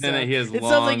doesn't even sound... It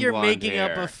sounds like you're making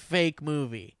up a fake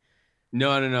movie.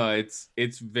 No.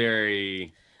 It's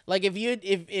very... Like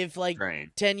if like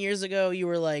strange. 10 years ago you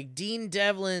were like, Dean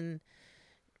Devlin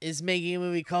is making a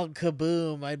movie called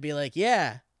Kaboom, I'd be like,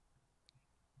 yeah.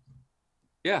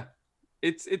 Yeah.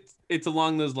 It's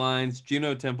along those lines.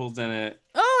 Juno Temple's in it.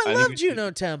 Oh, I love Juno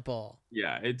Temple.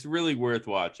 Yeah, it's really worth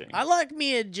watching. I like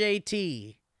me a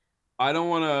JT. I don't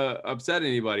want to upset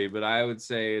anybody, but I would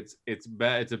say it's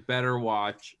a better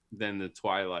watch than the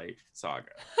Twilight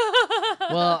Saga.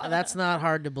 Well, that's not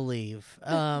hard to believe.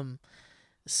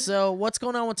 So what's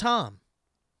going on with Tom?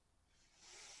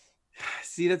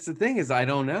 See, that's the thing is I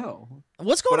don't know.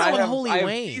 What's going on with Holy Wayne?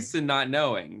 I have peace in not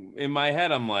knowing. In my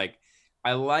head, I'm like,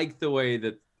 I like the way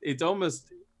that it's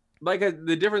almost like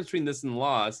the difference between this and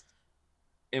Lost,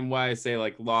 and why I say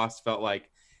like Lost felt like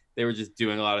they were just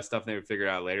doing a lot of stuff and they would figure it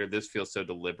out later. This feels so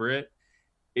deliberate.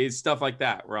 Is stuff like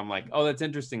that where I'm like, oh, that's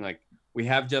interesting. Like we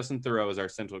have Justin Theroux as our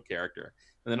central character,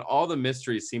 and then all the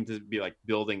mysteries seem to be like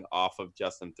building off of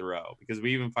Justin Theroux, because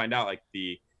we even find out like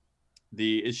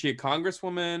is she a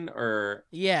congresswoman or...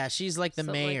 Yeah, she's like the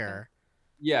Something like mayor.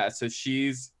 Yeah, so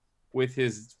she's with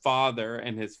his father,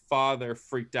 and his father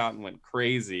freaked out and went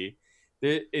crazy.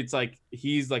 It's like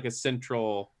he's like a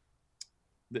central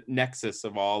nexus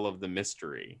of all of the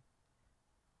mystery.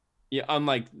 Yeah,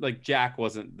 unlike like Jack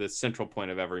wasn't the central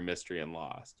point of every mystery in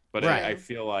Lost, but Right. I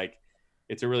feel like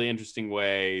it's a really interesting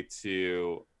way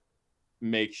to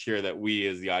make sure that we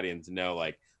as the audience know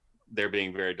like they're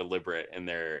being very deliberate and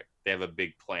they have a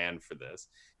big plan for this,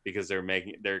 because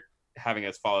they're having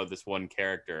us follow this one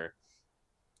character,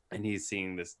 and he's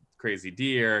seeing this crazy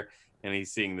deer, and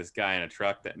he's seeing this guy in a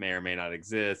truck that may or may not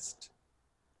exist,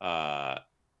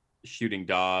 shooting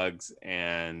dogs,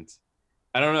 and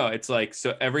I don't know. It's like,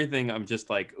 so everything I'm just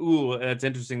like, ooh, that's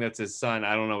interesting. That's his son.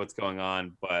 I don't know what's going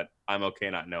on, but I'm okay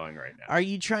not knowing right now. Are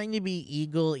you trying to be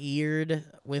eagle-eared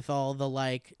with all the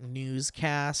like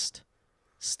newscast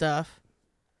stuff?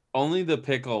 Only the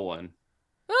pickle one.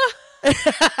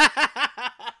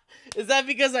 Is that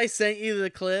because I sent you the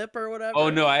clip or whatever? Oh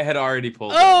no, I had already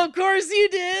pulled Oh, it. of course you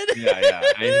did. Yeah, I had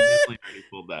definitely already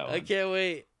pulled that one. I can't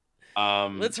wait.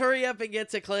 Let's hurry up and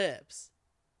get to clips.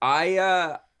 I'm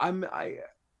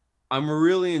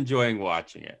really enjoying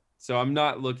watching it, so I'm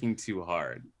not looking too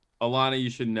hard. Alana, you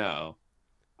should know,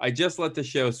 I just let the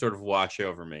show sort of wash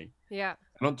over me. Yeah.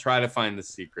 I don't try to find the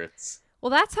secrets. Well,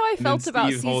 that's how I felt about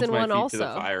Steve holds season my one feet also. to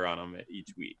the fire on them each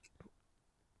week.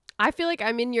 I feel like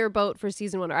I'm in your boat for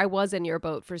season one, or I was in your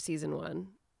boat for season one.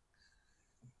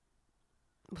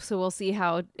 So we'll see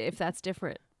if that's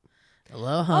different.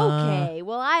 Aloha. Okay,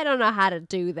 well, I don't know how to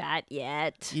do that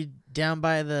yet. You down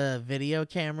by the video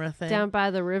camera thing? Down by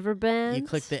the river bend. You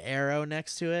click the arrow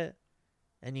next to it,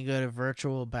 and you go to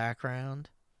virtual background.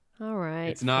 All right.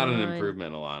 It's not an fine.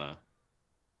 improvement, Alana.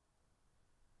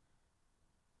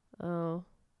 Oh.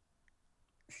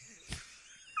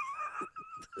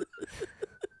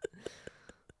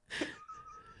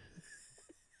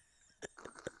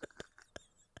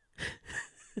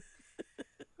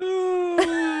 Oh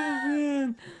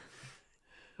man.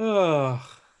 Oh.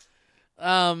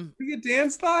 We get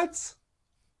Dan's thoughts?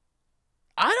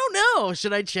 I don't know.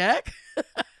 Should I check?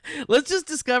 Let's just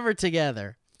discover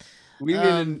together. We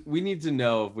need to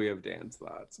know if we have Dan's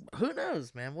thoughts. Who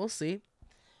knows, man? We'll see.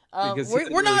 Because he We're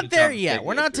didn't really not get there to yet. take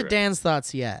We're me not to through it. Dan's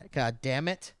thoughts yet. God damn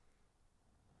it.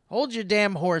 Hold your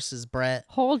damn horses, Brett.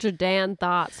 Hold your damn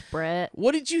thoughts, Brett.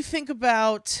 What did you think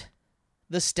about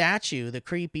the statue, the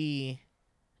creepy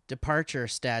departure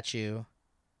statue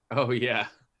Oh yeah.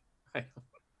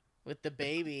 with the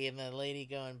baby and the lady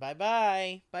going,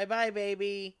 bye-bye. Bye-bye,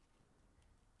 baby.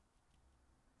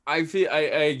 I feel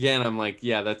I'm like,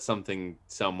 yeah, that's something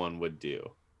someone would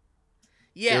do.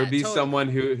 Yeah, there would be totally. someone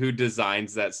who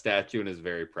designs that statue and is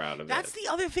very proud of That's it.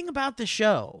 the other thing about the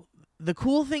show. The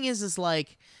cool thing is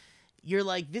like, you're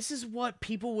like, this is what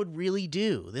people would really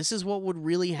do. This is what would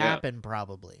really happen,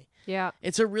 probably. Yeah.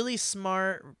 It's a really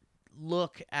smart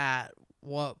look at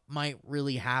what might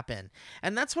really happen.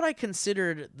 And that's what I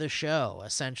considered the show,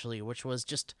 essentially, which was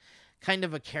just kind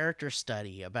of a character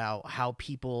study about how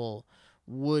people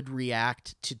would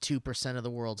react to 2% of the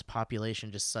world's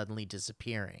population just suddenly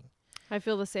disappearing. I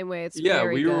feel the same way. It's Yeah,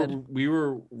 very good. we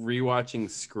were rewatching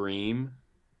Scream,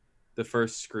 the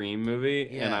first Scream movie,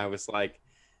 Yeah. and I was like,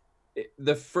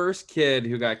 the first kid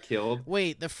who got killed.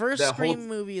 Wait, the first That whole- Scream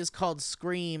movie is called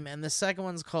Scream, and the second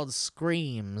one's called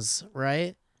Screams,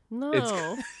 right? No.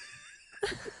 It's-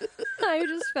 I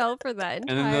just fell for that And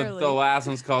entirely. then the last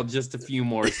one's called Just a Few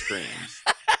More Screams.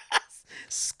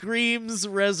 Screams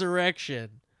Resurrection.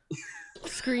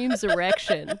 Screams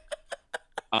erection.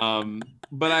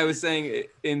 But I was saying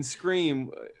in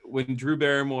Scream, when Drew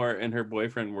Barrymore and her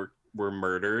boyfriend were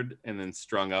murdered and then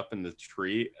strung up in the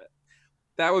tree,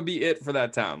 that would be it for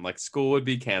that town. Like, school would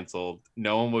be canceled.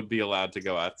 No one would be allowed to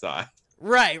go outside.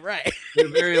 Right. They're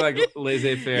very like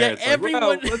laissez-faire. Yeah, it's everyone-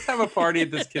 like, well, let's have a party at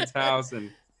this kid's house,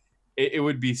 and it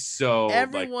would be so like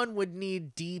Everyone would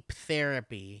need deep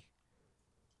therapy.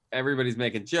 everybody's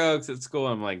making jokes at school.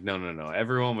 I'm like, no.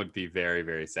 Everyone would be very,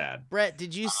 very sad. Brett,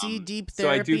 did you see deep So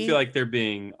I therapy? do feel like they're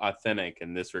being authentic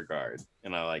in this regard,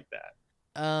 and I like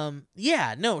that.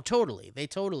 Yeah, no, totally. They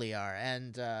totally are.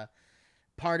 And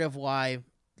part of why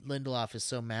Lindelof is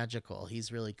so magical,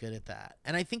 he's really good at that.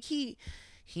 And I think he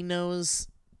knows,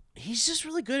 he's just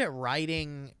really good at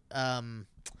writing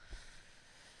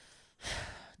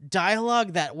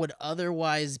dialogue that would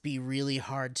otherwise be really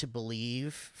hard to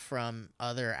believe from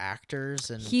other actors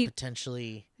and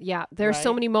potentially. Yeah, there's so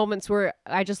Right? many moments where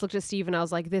I just looked at Steve and I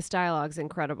was like, this dialogue's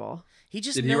incredible. He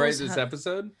just Did he write knows this how-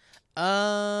 episode?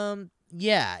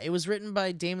 Yeah, it was written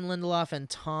by Damon Lindelof and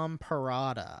Tom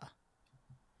Perrotta.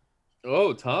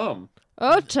 Oh, Tom.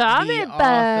 Oh, Tommy the boy. author.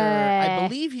 I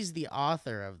believe he's the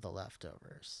author of The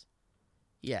Leftovers.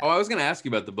 Yeah. Oh, I was going to ask you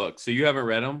about the book. So you haven't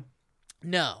read them?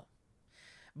 No.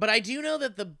 But I do know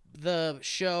that the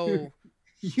show.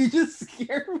 You just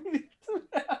scared me.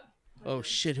 Oh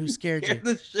shit! Who scared you?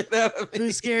 The shit out of me.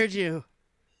 Who scared you?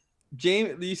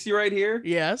 Jamie, do you see right here?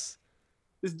 Yes.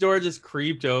 This door just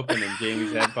creeped open and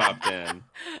Jamie's head popped in.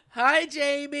 Hi,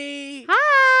 Jamie.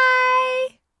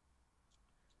 Hi.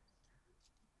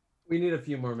 We need a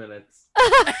few more minutes.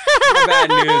 Bad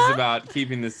news about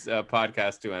keeping this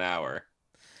podcast to an hour.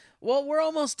 Well, we're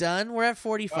almost done. We're at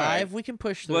 45. Right. We can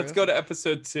push through. Let's go to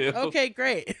episode 2. Okay,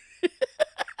 great.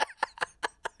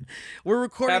 We're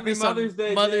recording Happy this Mother's on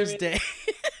Day, Mother's Jamie. Day.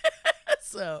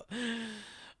 So,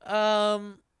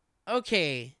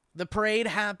 okay. The parade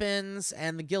happens,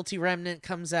 and the guilty remnant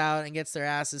comes out and gets their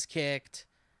asses kicked.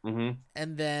 Mm-hmm.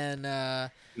 And then, And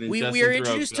then we Justin are Theroux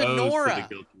introduced to goes Nora.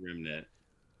 the guilty remnant.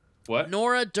 What?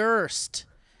 Nora Durst.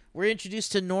 We're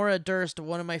introduced to Nora Durst,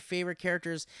 one of my favorite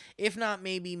characters, if not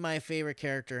maybe my favorite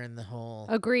character in the whole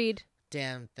Agreed.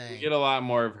 damn thing. We get a lot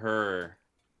more of her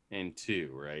in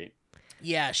 2, right?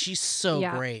 Yeah, she's so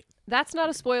Yeah. great. That's not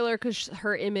a spoiler because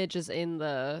her image is in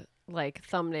the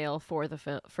thumbnail for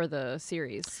the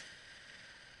series.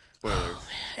 Spoilers.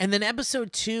 And then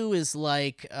episode 2 is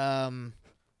like an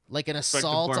Respect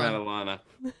assault the format, on...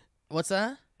 Alana. What's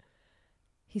that?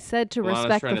 He said to Alana's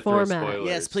respect trying the to throw format. spoilers.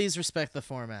 Yes, please respect the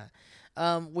format.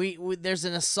 We there's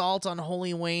an assault on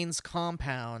Holy Wayne's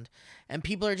compound, and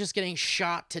people are just getting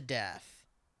shot to death.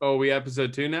 Oh, we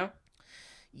episode 2 now?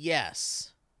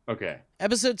 Yes. Okay.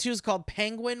 Episode 2 is called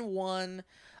Penguin 1,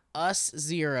 Us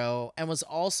 0, and was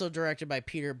also directed by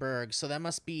Peter Berg, so that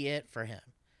must be it for him.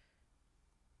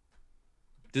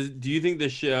 Do you think the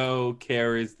show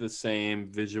carries the same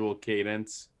visual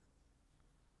cadence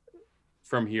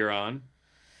from here on?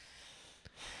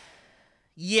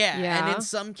 Yeah, Yeah. and in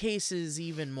some cases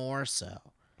even more so.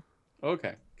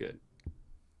 Okay, good.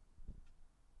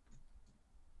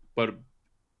 But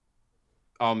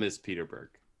I'll miss Peter Berg,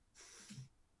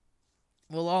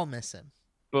 We'll all miss him.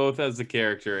 both as the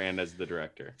character and as the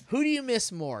director. Who do you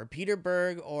miss more, Peter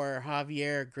Berg or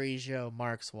Javier Grigio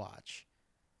Mark's Watch?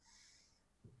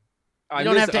 I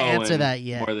don't miss have to answer Owen that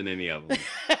yet. More than any of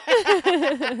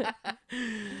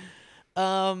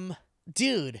them.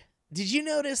 Dude, did you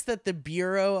notice that the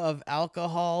Bureau of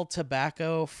Alcohol,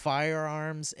 Tobacco,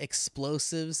 Firearms,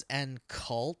 Explosives, and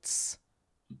Cults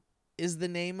is the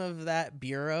name of that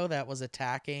bureau that was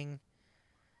attacking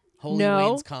Holy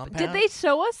Wayne's compound? Did they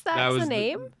show us That that's was the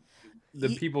name?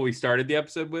 The people we started the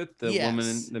episode with, the Yes.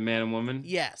 woman, the man and woman.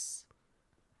 Yes.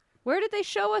 Where did they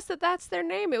show us that that's their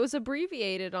name? It was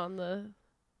abbreviated on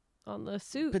the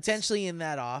suit. Potentially in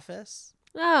that office.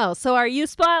 Oh, so are you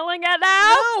spoiling it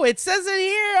now? No, it says it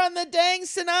here on the dang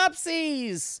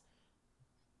synopses.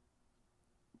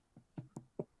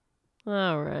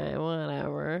 All right,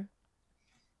 whatever.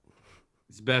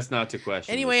 It's best not to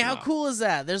question. Anyway, the how synopsis. cool is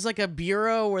that? There's like a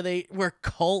bureau where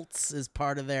cults is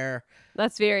part of their...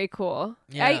 That's very cool.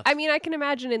 Yeah. I mean, I can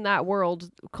imagine in that world,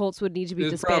 cults would need to be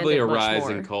There's disbanded probably a much rise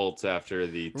more. in cults after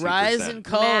the 2%. Rise in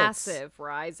cults. Massive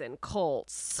rise in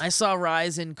cults. I saw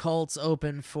Rise in Cults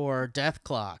open for Death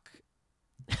Clock.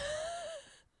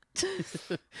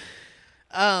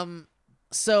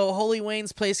 So Holy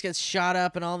Wayne's place gets shot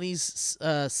up, and all these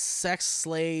sex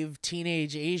slave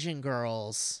teenage Asian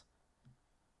girls.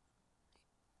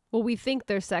 Well, we think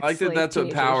they're sex I like that slave that's what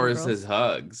teenage Asian powers girls. his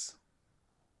hugs.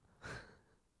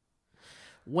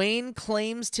 Wayne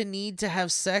claims to need to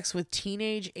have sex with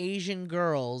teenage Asian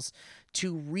girls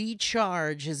to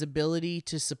recharge his ability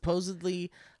to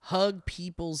supposedly hug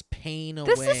people's pain away.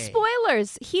 This is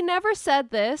spoilers. He never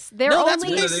said this. They're No, that's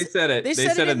only what No, they said it. they They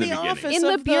said said it it in in the the beginning. office. in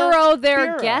the of the bureau. They're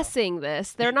bureau. guessing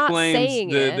this. They're He not claims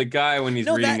saying it. the guy when he's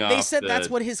No, reading that, off they said the that's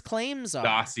what his claims are.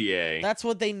 dossier. That's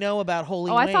what they know about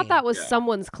Holy Oh, Wayne. I thought that was Yeah.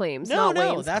 someone's claims, No, not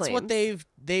no, Wayne's that's what claims.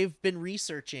 they've been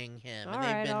researching him. All and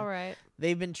right, all right.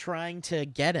 They've been trying to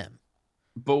get him.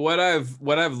 But what I've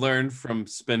learned from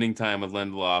spending time with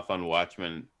Lindelof on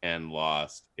Watchmen and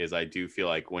Lost is I do feel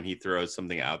like when he throws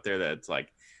something out there that's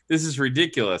like, this is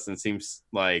ridiculous and seems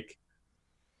like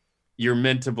you're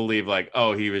meant to believe like,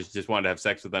 oh, he was just wanted to have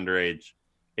sex with underage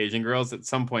Asian girls. At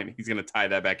some point, he's going to tie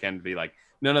that back in and be like,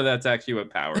 no, that's actually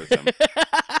what powers him.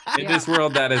 In this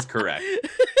world, that is correct.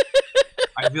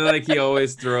 I feel like he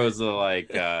always throws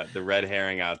the red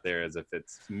herring out there as if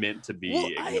it's meant to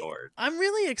be ignored. I'm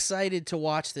really excited to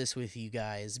watch this with you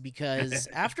guys because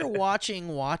after watching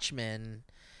Watchmen,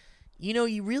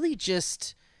 you really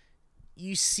just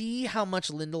you see how much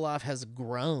Lindelof has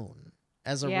grown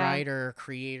as a Yeah. writer,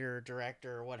 creator,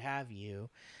 director, what have you.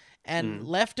 And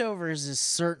Leftovers is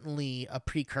certainly a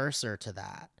precursor to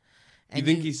that. And you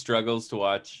think he struggles to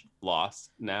watch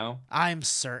Lost now? I'm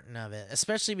certain of it,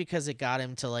 especially because it got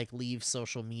him to like leave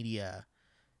social media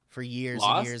for years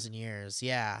Lost? and years and years.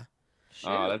 Yeah.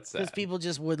 Oh, that's sad. Because people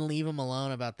just wouldn't leave him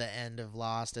alone about the end of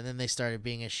Lost, and then they started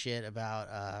being a shit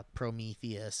about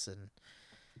Prometheus. And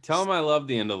Tell him I love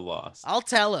the end of Lost. I'll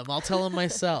tell him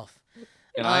myself.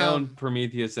 And I own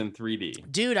Prometheus in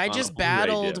 3D. Dude, I just Blu-ray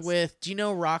battled disc. with. Do you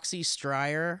know Roxy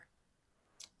Stryer?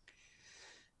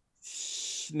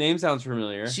 Name sounds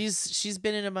familiar. She's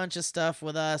been in a bunch of stuff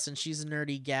with us, and she's a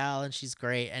nerdy gal, and she's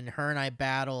great. And her and I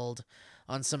battled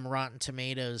on some Rotten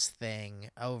Tomatoes thing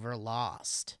over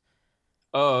Lost.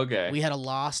 Oh, okay. We had a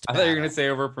Lost I battle. thought you were gonna say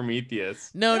over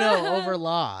Prometheus. No, over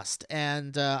Lost.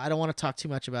 And I don't want to talk too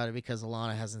much about it because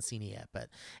Alana hasn't seen it yet. But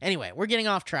anyway, we're getting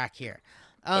off track here.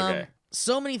 Okay.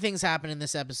 So many things happen in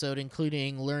this episode,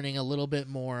 including learning a little bit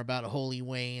more about Holy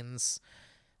Wayne's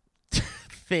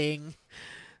thing,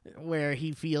 where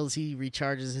he feels he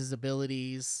recharges his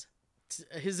abilities,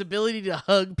 his ability to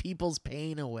hug people's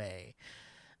pain away,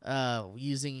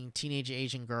 using teenage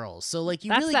Asian girls. So, like,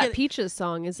 That's really that get... Peaches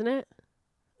song, isn't it?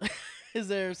 Is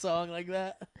there a song like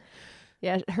that?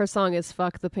 Yeah, her song is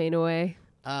 "Fuck the Pain Away."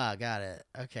 Ah, got it.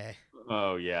 Okay.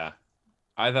 Oh yeah.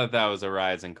 I thought that was a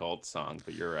Rising Cult song,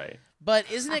 but you're right. But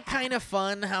isn't it kind of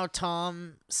fun how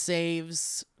Tom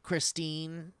saves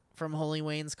Christine from Holy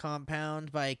Wayne's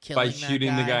compound by killing By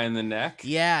shooting the guy in the neck?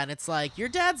 Yeah, and it's like, your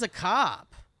dad's a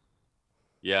cop.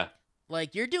 Yeah.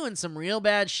 Like, you're doing some real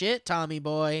bad shit, Tommy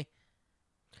boy.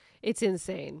 It's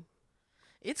insane.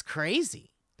 It's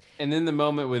crazy. And then the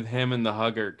moment with him and the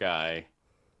hugger guy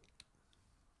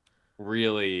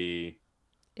really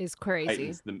Is crazy.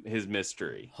 heightens his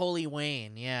mystery. Holy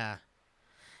Wayne, yeah.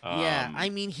 Yeah, I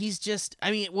mean, he's just... I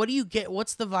mean, what do you get?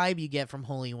 What's the vibe you get from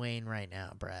Holy Wayne right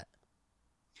now, Brett?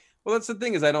 Well, that's the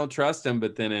thing is I don't trust him,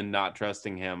 but then in not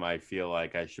trusting him, I feel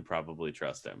like I should probably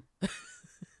trust him.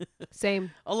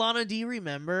 Same. Alana, do you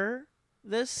remember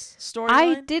this storyline?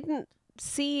 I didn't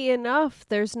see enough.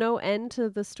 There's no end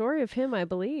to the story of him, I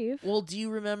believe. Well, do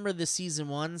you remember the season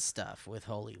 1 stuff with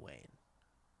Holy Wayne?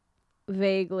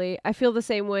 Vaguely. I feel the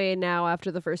same way now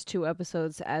after the first 2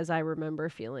 episodes as I remember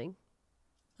feeling.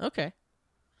 Okay.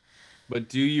 But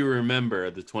do you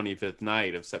remember the 25th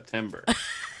night of September?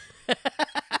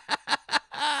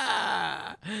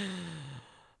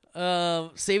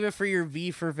 Save it for your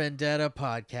V for Vendetta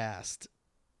podcast.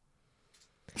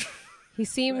 He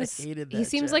seems hated that he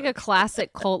seems joke. like a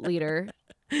classic cult leader.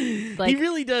 He Like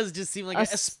really does just seem like, a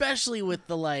s- especially with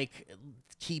the like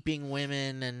keeping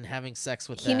women and having sex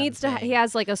with he them needs to thing. he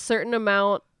has like a certain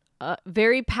amount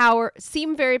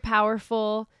seem very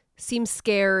powerful, seem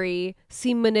scary,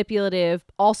 seem manipulative,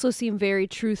 also seem very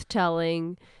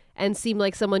truth-telling, and seem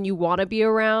like someone you want to be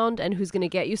around and who's going to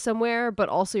get you somewhere, but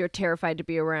also you're terrified to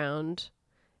be around.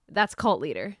 That's cult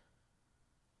leader.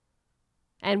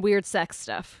 And weird sex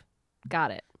stuff. Got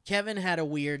it. Kevin had a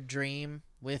weird dream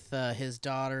with his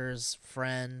daughter's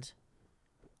friend.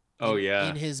 Oh, yeah.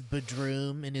 In his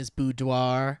bedroom, in his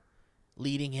boudoir,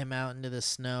 leading him out into the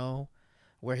snow,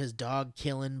 where his dog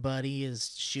killing buddy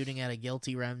is shooting at a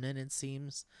guilty remnant, it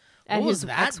seems. And What was his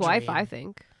that ex-wife, dream? I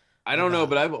think. I don't know,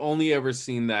 but I've only ever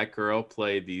seen that girl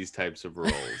play these types of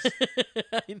roles.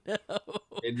 I know.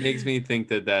 It makes me think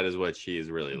that that is what she is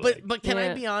really like. But can I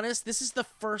Yeah. be honest? This is the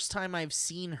first time I've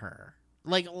seen her.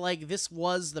 Like this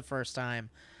was the first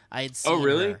time I had seen Oh,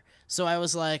 really? her. So I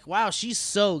was like, wow, she's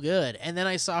so good. And then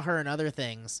I saw her in other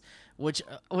things, which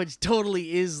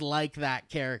totally is like that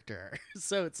character.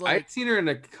 So it's like, I've seen her in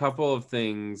a couple of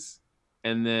things,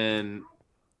 and then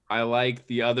I like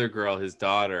the other girl, his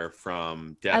daughter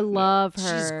from Death I Note. love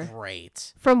she's her.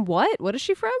 great. From what? What is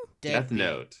she from? Death Deadbeat.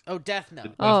 Note. Oh, Death The Note.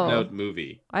 Death Oh. Note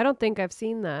movie. I don't think I've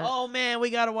seen that. Oh man, we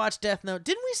gotta watch Death Note.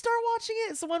 Didn't we start watching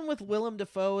it? It's the one with Willem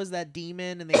Dafoe as that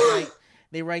demon, and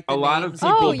they write the A lot of names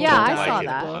people Oh don't yeah, I like saw it,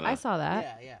 that. Alana. I saw that.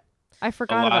 Yeah, yeah. I A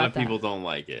forgot lot about of that. people don't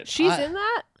like it, She's I- in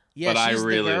that? Yeah, but I she's the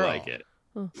really girl. like it.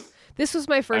 This was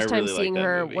my first I time really like seeing that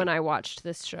her movie. when I watched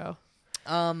this show.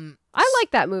 I I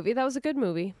like that movie. That was a good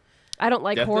movie. I don't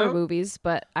like Death horror Note? movies,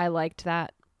 but I liked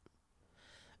that.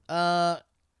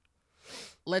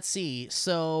 Let's see.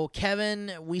 So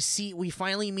Kevin, we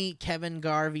finally meet Kevin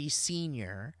Garvey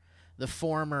Sr., the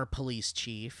former police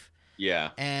chief,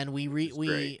 Yeah. and we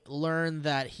great. learn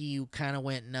that he kind of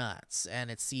went nuts,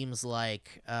 and it seems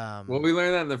like Well, we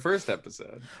learned that in the first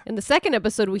episode. In the second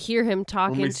episode, we hear him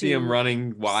talking When we to see him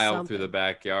running wild something. through the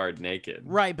backyard naked.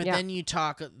 right, but Yeah. then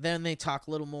they talk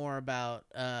a little more about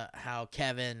how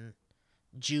Kevin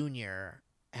Jr.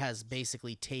 has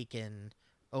basically taken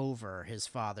over his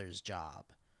father's job.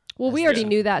 Well, as we the already chief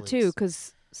knew of that too, police.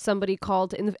 because somebody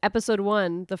called in episode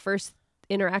 1, the first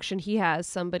interaction he has,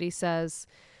 somebody says,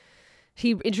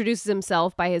 he introduces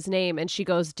himself by his name, and she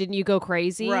goes, "Didn't you go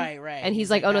crazy?" Right. And he's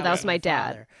like, "Oh no, that was my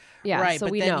dad." father. Yeah, right. so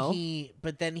but we then know.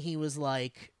 But then he was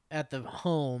like, at the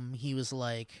home, he was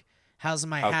like, "How's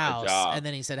my How's my house?" job? And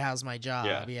then he said, "How's my job?"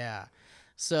 Yeah. Yeah.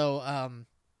 So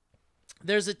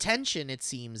there's a tension, it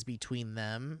seems, between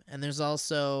them, and there's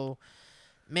also,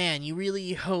 man, you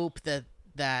really hope that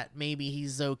maybe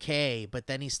he's okay, but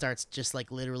then he starts just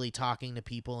like literally talking to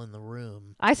people in the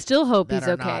room I still hope that he's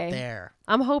are okay. not there.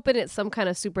 I'm hoping it's some kind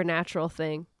of supernatural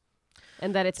thing,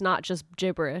 and that it's not just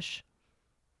gibberish.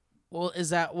 Well, is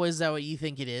that what you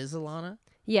think it is, Alana?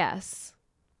 Yes.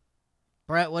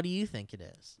 Brett, what do you think it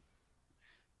is?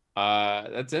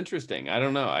 That's interesting. I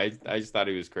don't know. I just thought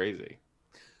he was crazy.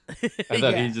 I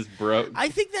thought Yeah. he just broke. I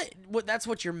think that's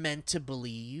what you're meant to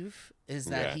believe, is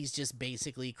that Yeah. he's just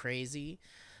basically crazy.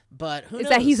 But who Is knows?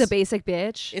 that he's a basic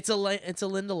bitch? It's a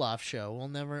Lindelof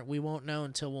show. We won't know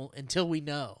until we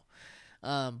know.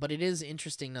 But it is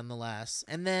interesting nonetheless.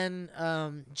 And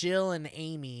then Jill and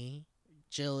Amy,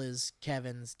 Jill is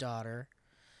Kevin's daughter.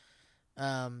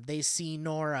 They see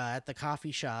Nora at the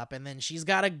coffee shop, and then she's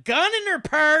got a gun in her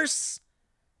purse.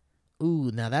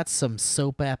 Ooh, now that's some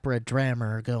soap opera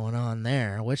drama going on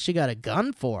there. What's she got a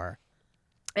gun for?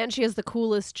 And she has the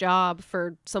coolest job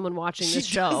for someone watching She this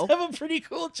show. does have a pretty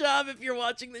cool job if you're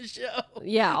watching this show.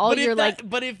 Yeah, all But you're like,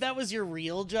 but if that was your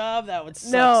real job, that would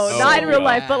suck. no, so not in real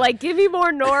life, bad. but like, give me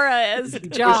more Nora as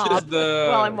job Pushes the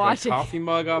while I'm watching. coffee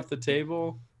mug off the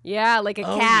table. Yeah, like a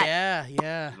oh cat.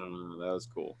 yeah. I don't know. That was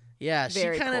cool. Yeah, she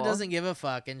Very kind of cool. doesn't give a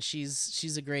fuck, and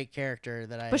she's a great character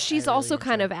that I. But she's I really also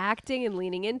kind enjoy. of acting and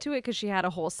leaning into it because she had a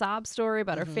whole sob story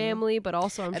about her family, but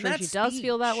also I'm And sure that she does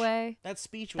feel that speech- way. That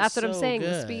speech was That's what I'm so saying, the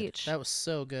good. speech. That was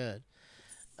so good.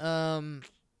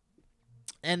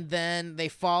 And then they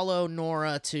follow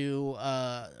Nora to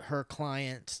her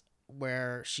client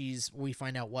where we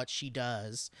find out what she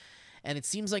does. And it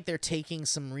seems like they're taking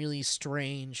some really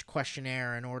strange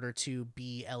questionnaire in order to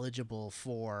be eligible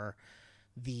for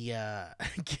the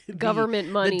Government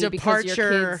money because your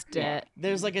departure- kid's debt.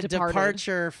 There's like a departed.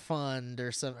 departure fund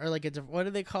or something, or like what do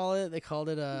they call it? They called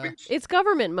it a. It's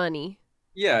government money.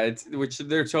 Yeah, which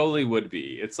there totally would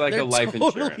be. It's like There a life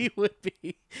totally insurance. would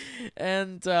be,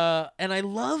 and I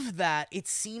love that. It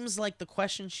seems like the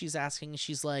questions she's asking,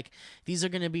 she's like, these are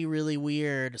going to be really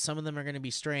weird. Some of them are going to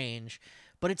be strange,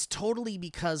 but it's totally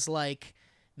because like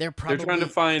they're probably They're trying to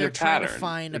find they're a trying pattern. to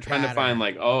find They're a trying to pattern. find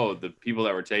like, oh, the people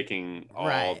that were taking all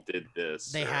Right. did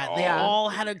this. They or they all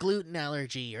had a gluten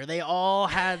allergy, or they all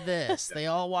had this. They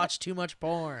all watched too much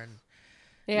porn.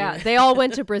 Yeah, they all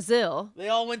went to Brazil. They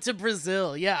all went to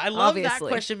Brazil. Yeah, I love that Obviously.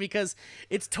 question because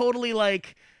it's totally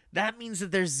like that means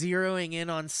that they're zeroing in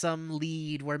on some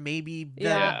lead where maybe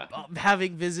Yeah.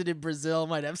 having visited Brazil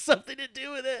might have something to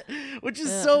do with it, which is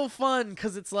Yeah. so fun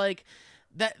because it's like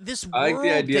that this world I like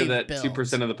the idea they've that built.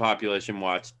 2% of the population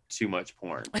watch too much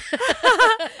porn.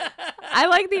 I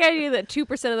like the idea that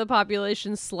 2% of the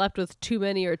population slept with too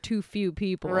many or too few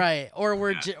people. Right, or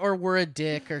we're a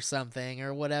dick or something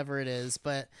or whatever it is,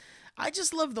 but I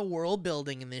just love the world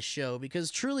building in this show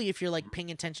because truly if you're like paying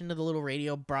attention to the little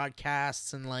radio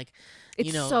broadcasts and like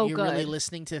It's so you're really good.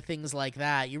 listening to things like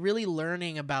that, you're really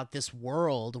learning about this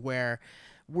world where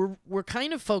we're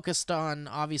kind of focused on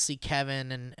obviously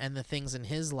Kevin and the things in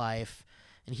his life,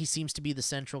 and he seems to be the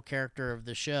central character of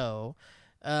the show.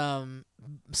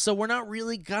 So we're not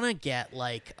really gonna get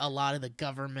like a lot of the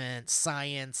government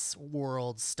science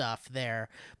world stuff there,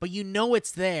 but you know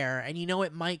it's there, and you know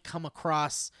it might come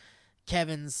across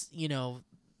Kevin's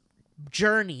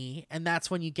journey, and that's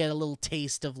when you get a little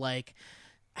taste of like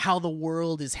how the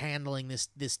world is handling this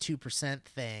 2%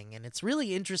 thing, and it's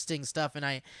really interesting stuff,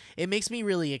 and it makes me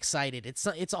really excited.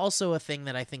 It's also a thing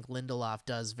that I think Lindelof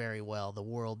does very well, the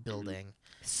world building.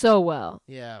 So well.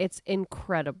 Yeah. It's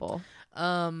incredible.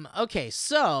 Okay,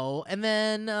 so and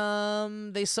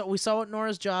then we saw what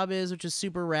Nora's job is, which is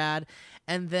super rad,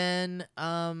 and then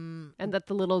And that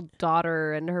the little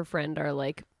daughter and her friend are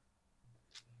like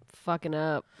fucking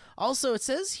up. also it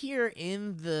says here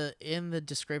in the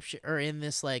description or in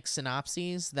this like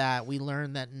synopses that we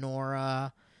learn that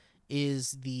Nora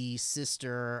is the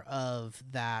sister of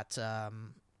that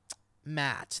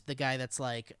Matt, the guy that's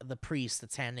like the priest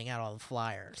that's handing out all the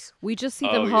flyers. We just see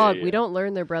Oh, them yeah, hug. yeah. We don't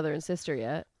learn they're brother and sister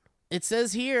yet. It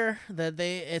says here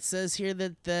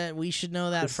that we should know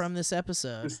that from this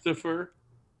episode. Christopher?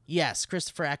 Yes,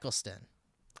 Christopher Eccleston.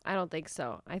 I don't think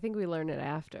so. I think we learn it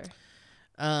after.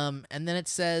 And then it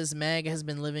says Meg has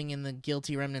been living in the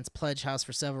Guilty Remnants pledge house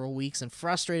for several weeks and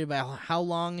frustrated by how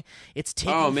long it's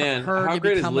taking for her how to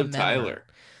great is become a Liv member. Tyler?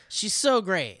 She's so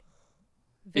great.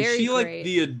 Very is she great. like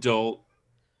the adult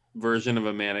version of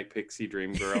a manic pixie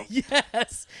dream girl?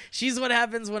 Yes. She's what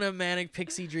happens when a manic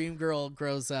pixie dream girl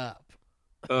grows up.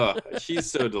 Oh, she's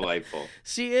so delightful.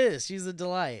 She is. She's a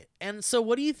delight. And so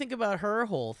what do you think about her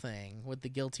whole thing with the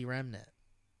Guilty Remnant?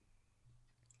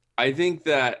 I think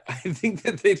that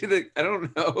they did I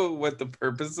don't know what the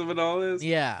purpose of it all is.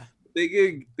 Yeah. They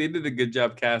did a good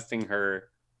job casting her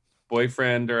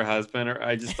boyfriend or husband, or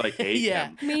I just like hate Yeah.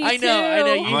 him. Me I too.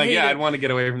 know. You I'm like, hate yeah, him. I'd want to get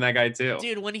away from that guy too.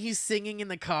 Dude, when he's singing in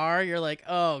the car, you're like,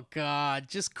 oh, God,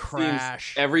 just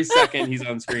crash. Every second he's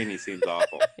on screen, he seems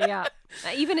awful. Yeah.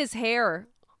 Even his hair.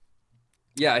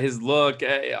 Yeah, his look,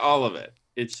 all of it.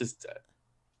 It's just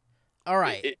All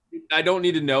right. I don't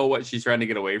need to know what she's trying to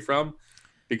get away from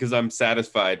because I'm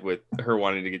satisfied with her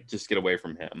wanting to just get away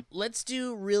from him. Let's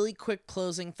do really quick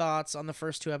closing thoughts on the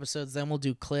first 2 episodes. Then we'll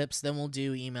do clips. Then we'll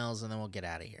do emails. And then we'll get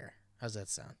out of here. How's that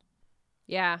sound?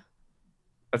 Yeah.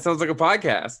 That sounds like a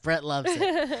podcast. Brett loves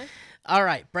it. All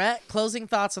right, Brett, closing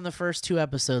thoughts on the first 2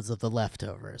 episodes of The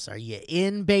Leftovers. Are you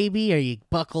in, baby? Are you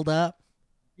buckled up?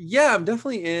 Yeah, I'm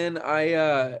definitely in.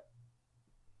 I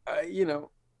you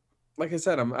know, like I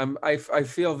said, I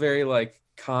feel very like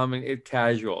calm and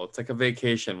casual. It's like a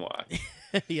vacation watch.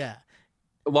 Yeah.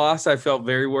 Lost, I felt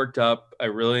very worked up. I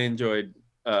really enjoyed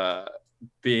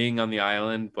being on the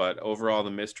island, but overall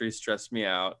the mystery stressed me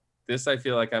out. This, I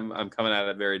feel like I'm coming at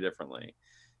it very differently.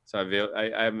 So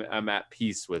I'm at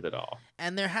peace with it all.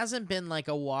 And there hasn't been like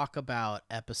a walkabout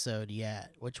episode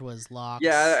yet, which was Locke's.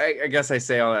 Yeah, I guess I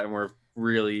say all that and we're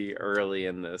really early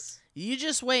in this. You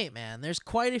just wait, man. There's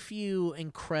quite a few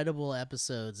incredible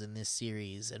episodes in this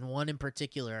series, and one in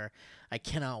particular I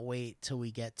cannot wait till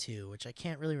we get to, which I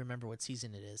can't really remember what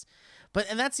season it is.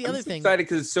 And that's the I'm other just thing. excited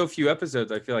because it's so few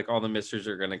episodes. I feel like all the mysteries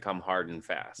are going to come hard and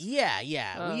fast. Yeah.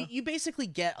 You basically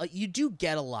you do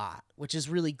get a lot, which is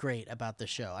really great about the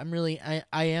show.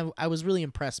 I was really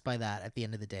impressed by that at the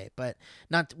end of the day, but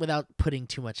not without putting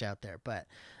too much out there. But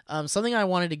something I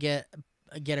wanted to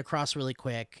get across really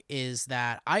quick is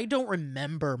that I don't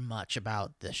remember much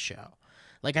about this show.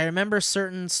 Like, I remember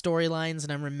certain storylines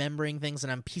and I'm remembering things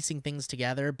and I'm piecing things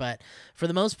together, but for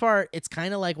the most part, it's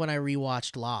kind of like when I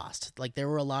rewatched Lost. Like, there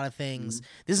were a lot of things.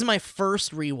 This is my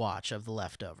first rewatch of The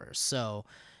Leftovers, so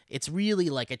it's really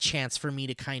like a chance for me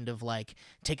to kind of like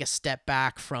take a step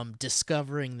back from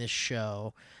discovering this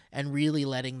show and really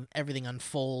letting everything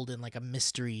unfold in like a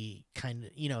mystery kind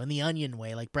of, in the Onion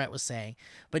way, like Brett was saying.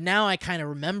 But now I kind of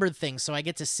remembered things, so I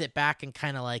get to sit back and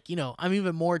kind of like, I'm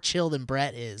even more chill than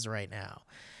Brett is right now,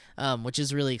 which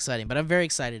is really exciting. But I'm very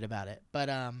excited about it. But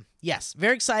yes,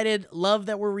 very excited. Love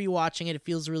that we're rewatching it. It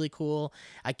feels really cool.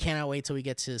 I cannot wait till we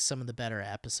get to some of the better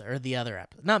episodes, or the other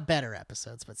episodes. Not better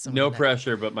episodes, but some. No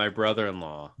pressure, but my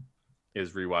brother-in-law is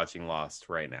rewatching Lost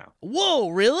right now. Whoa,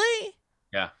 really?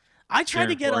 Yeah. I tried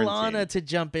to get quarantine. Alana to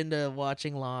jump into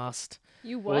watching Lost.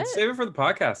 You Well, what? let's save it for the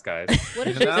podcast, guys. What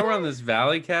did And you now say? we're on this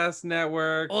Valleycast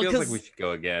network. Well, Feels like 'cause we should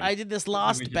go again. I did this we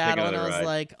Lost should take battle, and I another was ride.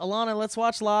 like, Alana, let's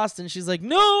watch Lost. And she's like,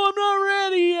 no, I'm not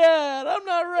ready yet. I'm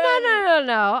not ready.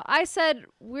 No. I said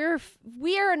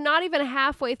we are not even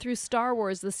halfway through Star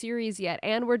Wars the series yet,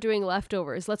 and we're doing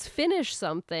Leftovers. Let's finish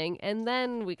something, and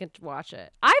then we can watch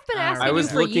it. I've been asking I you was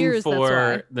for looking years. That's why.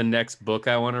 for the next book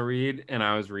I want to read, and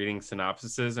I was reading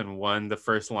synopsises, and the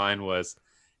first line was,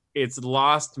 "It's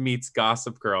Lost meets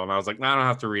Gossip Girl," and I was like, "No, I don't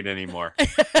have to read anymore."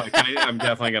 I'm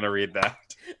definitely gonna read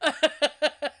that.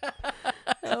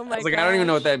 Oh my I was like, I don't even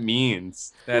know what that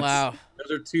means. Wow.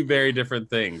 Those are two very different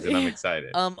things, and I'm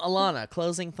excited. Alana,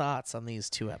 closing thoughts on these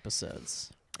 2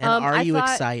 episodes. And are I you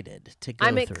thought- excited to go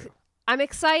through? I'm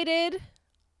excited.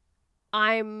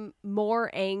 I'm more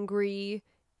angry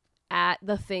at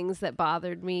the things that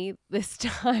bothered me this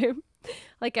time.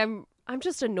 Like I'm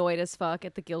just annoyed as fuck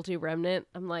at the Guilty Remnant.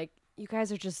 I'm like, you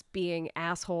guys are just being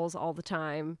assholes all the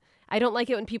time. I don't like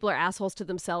it when people are assholes to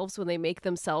themselves, when they make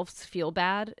themselves feel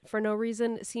bad for no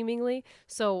reason, seemingly.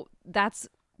 So that's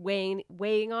weighing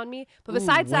on me. But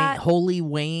besides that, holy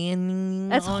waning.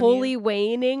 that's on holy you?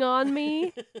 waning on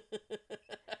me.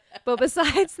 But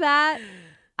besides that,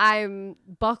 I'm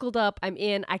buckled up. I'm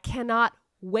in. I cannot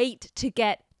wait to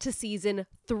get to season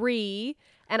 3,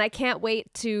 and I can't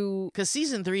wait to. Because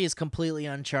season 3 is completely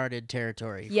uncharted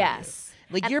territory. For Yes,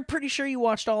 you. Like, you're pretty sure you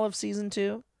watched all of season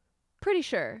 2? pretty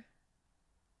sure.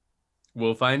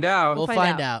 We'll find out. We'll find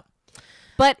find out.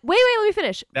 But wait, let me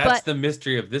finish. That's the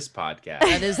mystery of this podcast.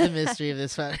 That is the mystery of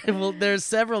this one. Well, there's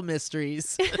several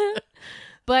mysteries.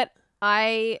 But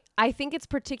I think it's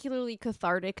particularly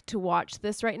cathartic to watch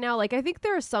this right now. Like, I think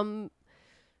there are some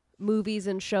movies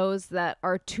and shows that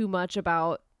are too much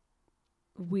about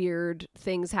weird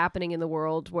things happening in the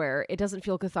world where it doesn't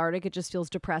feel cathartic. It just feels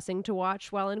depressing to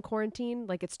watch while in quarantine.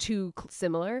 Like, it's too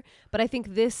similar. But I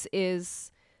think this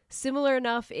is similar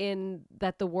enough in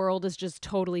that the world is just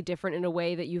totally different in a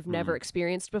way that you've never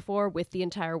experienced before with the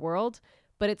entire world.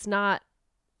 But it's not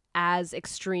as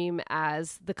extreme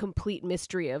as the complete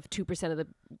mystery of 2% of the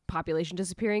population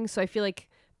disappearing. So I feel like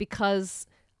because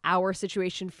our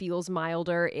situation feels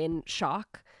milder in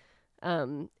shock,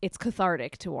 it's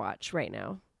cathartic to watch right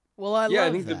now. Well, I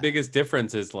think the biggest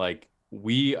difference is like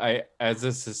as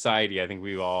a society, I think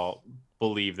we all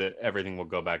believe that everything will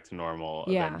go back to normal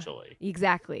eventually.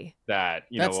 Exactly. That,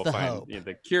 That's we'll the find hope.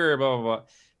 The cure, blah, blah, blah.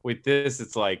 With this,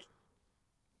 it's like,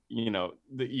 you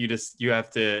have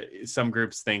to, some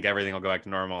groups think everything will go back to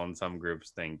normal and some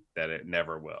groups think that it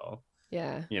never will.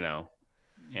 Yeah.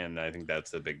 And I think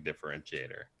that's a big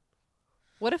differentiator.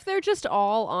 What if they're just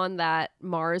all on that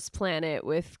Mars planet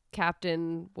with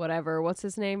Captain whatever, what's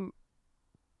his name?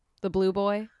 The blue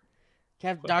boy?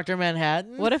 Dr.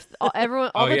 Manhattan? What if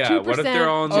everyone, all the 2%? What if they're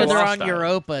all on they're Lost on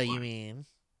Europa, you mean?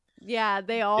 Yeah,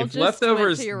 they all if just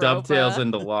Leftovers went to Europa. dovetails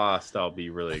into Lost, I'll be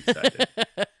really excited.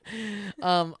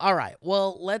 All right.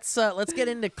 Well, let's get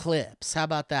into clips. How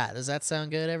about that? Does that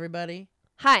sound good, everybody?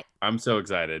 Hi. I'm so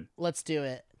excited. Let's do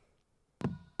it.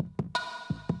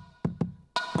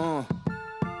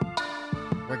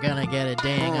 We're gonna get a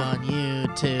ding on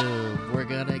YouTube. We're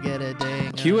gonna get a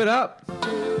ding. Cue it up.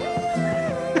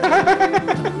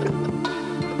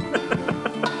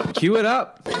 Cue it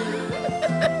up. I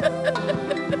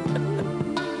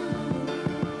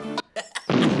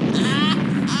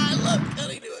love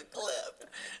cutting to a clip.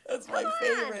 That's my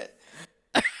favorite.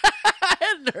 I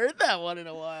hadn't heard that one in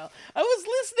a while. I was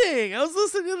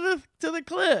listening to the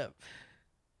clip.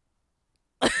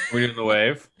 We're doing the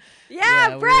wave.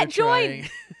 Yeah, we Brett, were join. trying.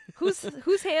 Whose hand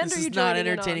This are you is joining not in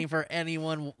on? entertaining for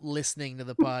anyone listening to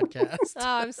the podcast. Oh,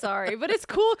 I'm sorry, but it's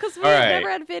cool because we've All right. never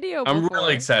had video before. I'm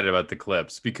really excited about the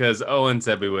clips because Owen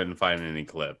said we wouldn't find any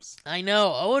clips. I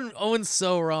know. Owen's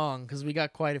so wrong because we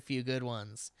got quite a few good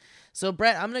ones. So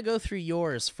Brett, I'm gonna go through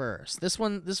yours first. This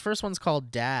first one's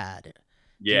called Dad.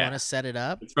 Do you want to set it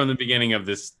up? It's from the beginning of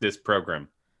this program.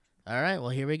 All right. Well,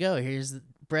 here we go. Here's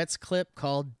Brett's clip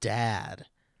called Dad.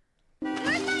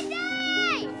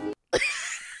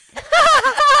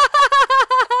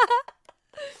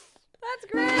 That's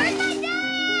great.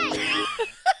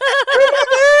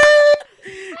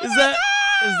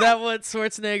 Is that what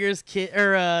Schwarzenegger's kid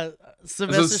or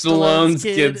Sylvester Stallone's Stallone's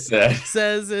kid said.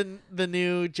 says in the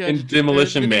new Judge In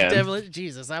Demolition Man.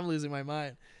 Jesus, I'm losing my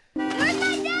mind.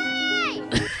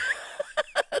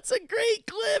 That's a great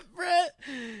clip, Brett.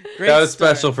 Great That was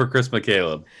start. special for Chris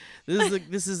McCaleb.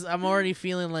 This is I'm already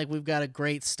feeling like we've got a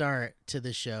great start to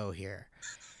the show here.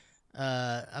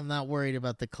 I'm not worried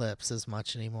about the clips as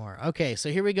much anymore. Okay, so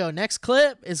here we go. Next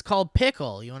clip is called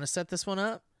Pickle. You want to set this one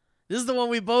up? This is the one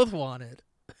we both wanted.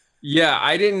 Yeah,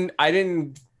 I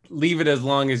didn't leave it as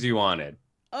long as you wanted.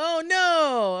 Oh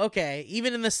no. Okay,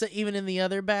 even in the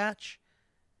other batch.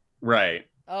 Right.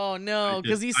 Oh no,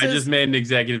 because he says I just made an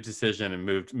executive decision and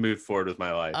moved forward with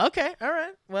my life. Okay, all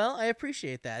right. Well, I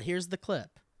appreciate that. Here's the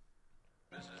clip.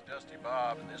 This is Dusty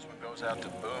Bob, and this one goes out to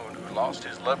Boone, who lost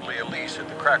his lovely Elise at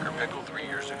the Cracker Pickle 3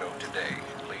 years ago today.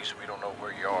 Elise, we don't know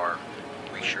where you are.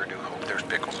 We sure do hope there's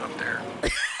pickles up there.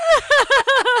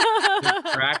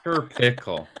 Cracker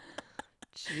Pickle.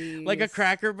 Jeez. Like a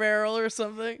Cracker Barrel or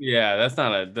something. Yeah, that's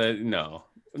not no.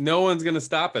 No one's gonna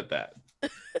stop at that.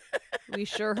 We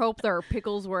sure hope there are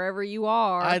pickles wherever you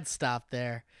are. I'd stop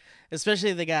there.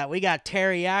 Especially we got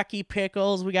teriyaki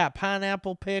pickles, we got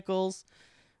pineapple pickles,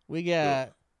 we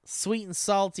got sweet and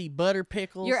salty butter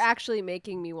pickles. You're actually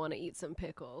making me want to eat some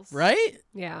pickles. right?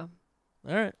 Yeah.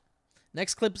 All right.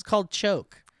 Next clip is called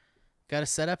Choke. Got a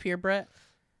setup here, Brett?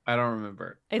 I don't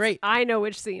remember. Great. I know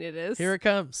which scene it is. Here it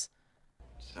comes.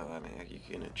 So, I mean, are you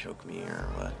gonna choke me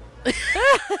or what?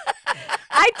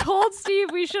 I told Steve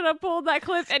we should have pulled that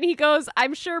clip, and he goes,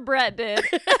 I'm sure Brett did.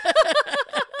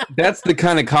 That's the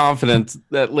kind of confidence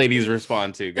that ladies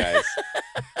respond to, guys.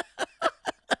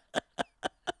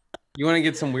 You want to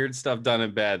get some weird stuff done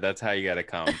in bed, that's how you got to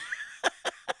come.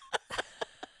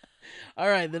 All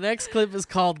right, the next clip is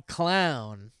called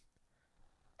Clown.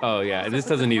 Oh, yeah, this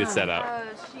doesn't need a setup.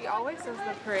 She always says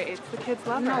the parades. The kids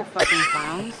love No her. fucking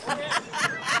clowns.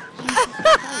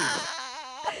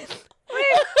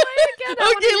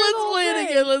 Okay,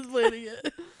 let's play it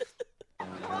again.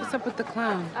 What's up with the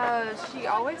clown? She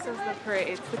always says the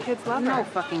parades. The kids love her. No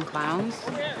fucking clowns.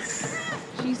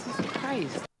 Jesus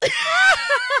Christ.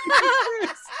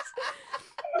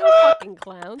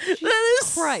 fucking clowns. That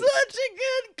is Christ. such a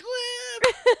good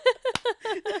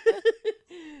clip.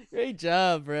 Great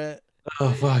job, Brett.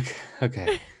 Oh fuck.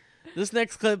 Okay. This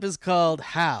next clip is called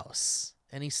House.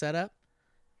 Any setup?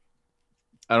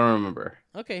 I don't remember.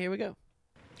 Okay, here we go.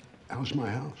 That was my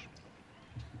house.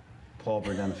 Paul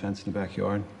burned down the fence in the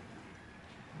backyard.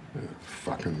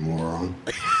 Fucking moron.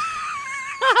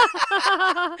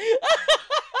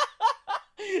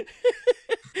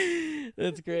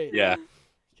 That's great. Yeah.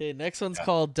 Okay, next one's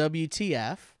called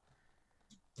WTF.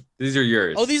 These are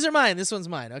yours. Oh, these are mine. This one's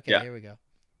mine. Okay, Yeah. here we go.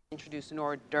 Introduce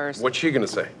Nora Durst. What's she gonna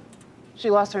say? She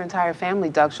lost her entire family,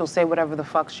 Doug. She'll say whatever the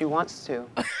fuck she wants to.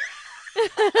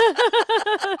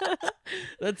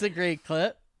 That's a great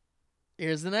clip.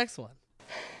 Here's the next one.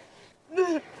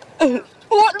 What the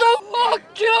fuck,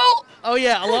 Jill? Oh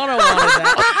yeah, Alana wanted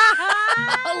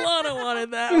that. Alana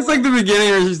wanted that. It's like the beginning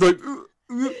where she's like.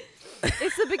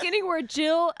 It's the beginning where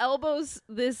Jill elbows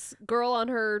this girl on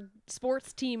her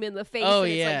sports team in the face, Oh,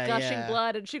 and it's yeah, like gushing yeah.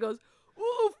 blood, and she goes,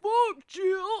 "What the fuck,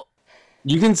 Jill?"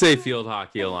 You can say field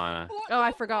hockey, Alana. Oh,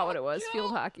 I forgot what it was.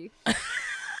 Field hockey.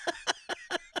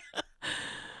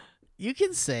 You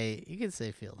can say field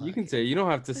hockey. You can say. You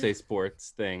don't have to say sports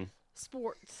thing.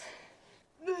 Sports.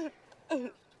 What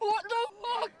the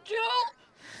fuck, Jill?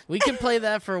 We can play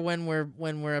that for when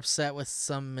we're upset with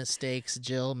some mistakes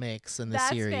Jill makes in the That's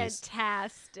series.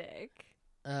 fantastic.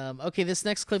 Okay, this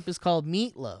next clip is called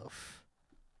Meatloaf.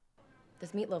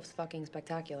 This meatloaf's fucking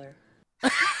spectacular.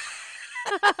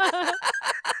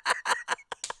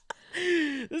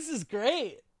 This is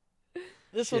great.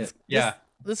 This one's yeah.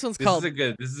 This one's called.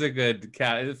 This is a good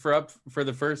cat for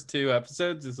the first 2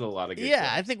 episodes. This is a lot of good. Yeah,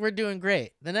 clips. I think we're doing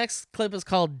great. The next clip is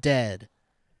called Dead.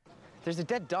 There's a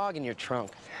dead dog in your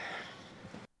trunk.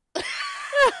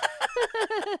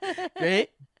 Great.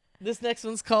 This next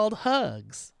one's called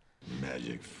Hugs.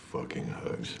 Magic fucking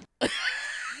hugs.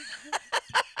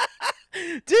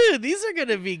 Dude, these are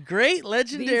gonna be great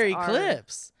legendary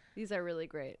clips. These are really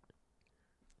great.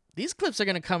 These clips are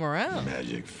gonna come around.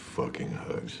 Magic fucking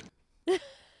hugs.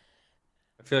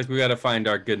 I feel like we got to find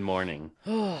our good morning.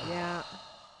 Yeah.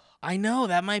 I know,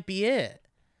 that might be it.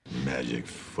 Magic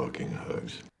fucking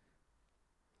hugs.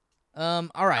 All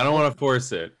right. I don't want to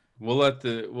force it. We'll let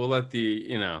the We'll let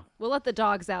the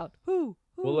dogs out. we'll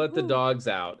let the dogs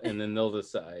out, and then they'll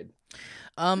decide.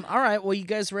 All right. Well, you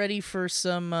guys ready for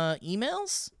some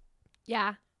emails?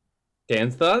 Yeah.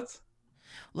 Dan's thoughts?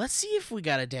 Let's see if we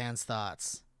got a Dan's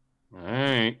thoughts. All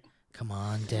right. Come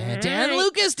on, Dan. Dan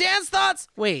Lucas, Dan's thoughts.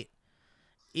 Wait.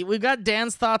 We've got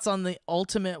Dan's thoughts on the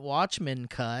Ultimate Watchmen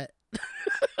cut.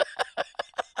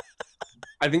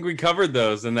 I think we covered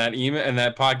those in that email and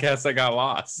that podcast that got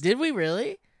lost. Did we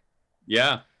really?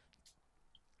 Yeah.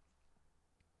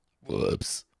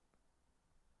 Whoops.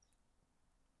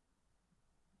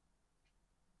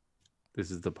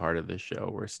 This is the part of the show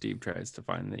where Steve tries to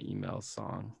find the email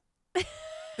song.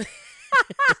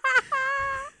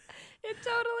 It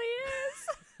totally is.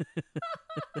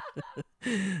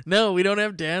 No, we don't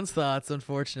have Dan's thoughts,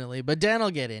 unfortunately. But Dan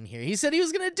will get in here. He said he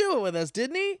was going to do it with us,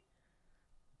 didn't he?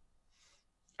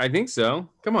 I think so.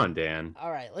 Come on, Dan.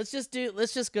 All right, let's just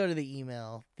go to the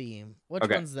email theme. Which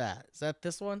Okay. one's that? Is that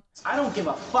this one? I don't give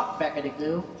a fuck, Becca the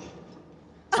Goo.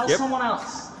 Tell Yep. someone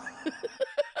else.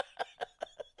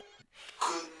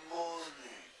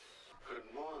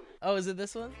 Oh, is it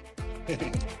this one?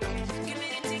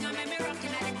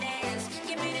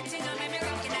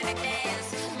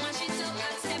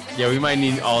 Yeah, we might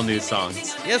need all new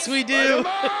songs. Yes, we do.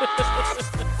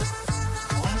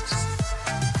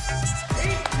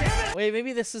 Wait,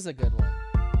 maybe this is a good one.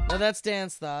 No, that's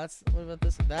Dan's thoughts. What about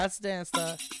this one? That's Dan's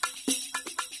thoughts.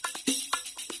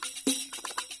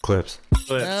 Clips.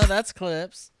 No, that's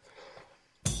clips.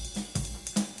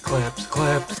 Clips.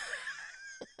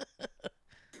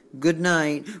 Good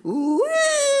night. Oh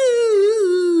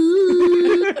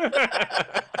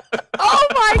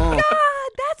my god,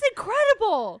 that's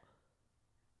incredible.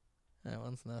 That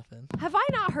one's nothing. Have I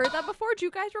not heard that before? Did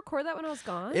you guys record that when I was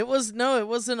gone? It was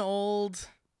an old.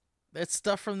 It's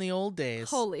stuff from the old days.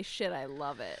 Holy shit, I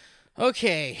love it.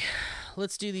 Okay,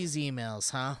 let's do these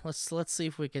emails, huh? Let's see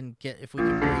if we can breeze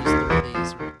through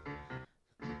these.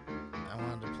 I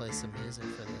wanted to play some music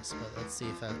for this, but let's see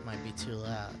if that might be too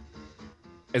loud.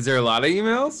 Is there a lot of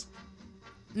emails?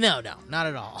 No, not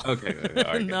at all. Okay. All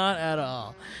right, Not at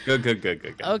all. Good.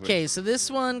 Okay, so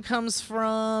this one comes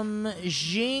from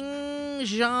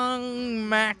Xingjiang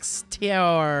Max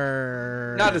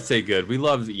Tower. Not to say good. We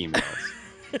love the emails,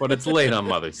 but it's late on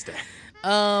Mother's Day.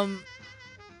 Welcome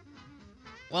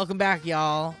back,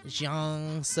 y'all.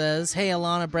 Zhang says, "Hey,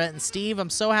 Alana, Brett, and Steve. I'm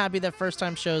so happy that First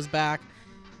Time Show's back.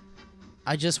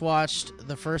 I just watched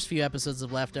the first few episodes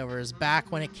of Leftovers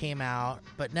back when it came out,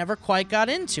 but never quite got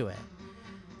into it.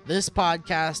 This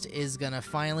podcast is going to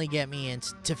finally get me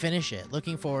to finish it.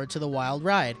 Looking forward to the wild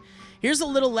ride. Here's a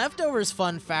little Leftovers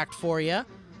fun fact for you.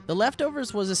 The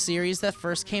Leftovers was a series that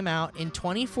first came out in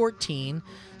 2014,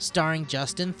 starring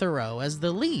Justin Theroux as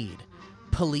the lead,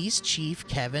 Police Chief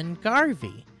Kevin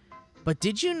Garvey. But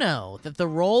did you know that the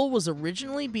role was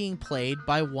originally being played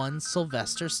by one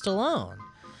Sylvester Stallone?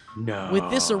 No. With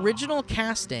this original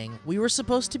casting, we were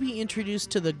supposed to be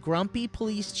introduced to the grumpy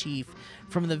police chief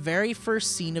from the very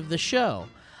first scene of the show.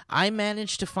 I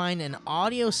managed to find an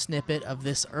audio snippet of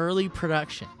this early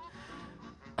production.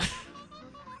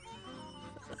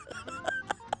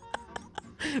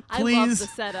 I love the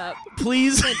setup.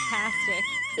 Please.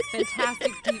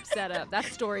 Fantastic deep setup.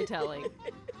 That's storytelling.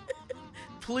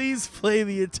 Please play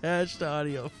the attached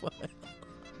audio file.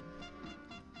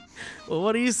 Well,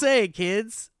 what do you say,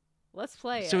 kids? Let's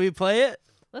play it. Should we play it?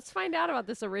 Let's find out about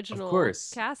this original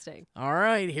casting. All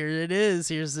right, here it is.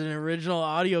 Here's an original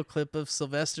audio clip of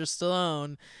Sylvester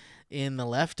Stallone in The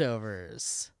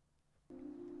Leftovers.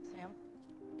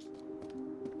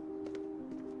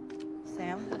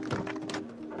 Sam?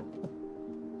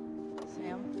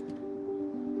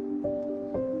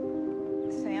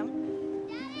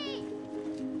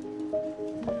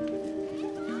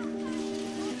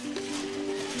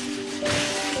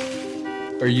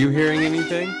 Are you hearing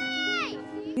anything?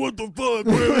 What the fuck?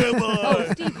 Where am I? Oh,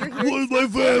 Steve, you're hearing Where's my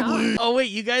family? Oh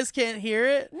wait, you guys can't hear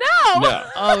it? No.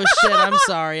 Oh shit, I'm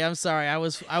sorry. I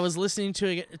was listening to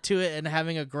it and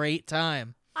having a great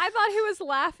time. I thought he was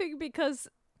laughing because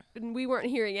we weren't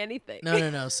hearing anything.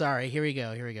 No. Sorry. Here we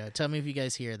go. Tell me if you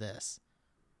guys hear this.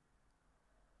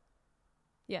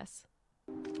 Yes.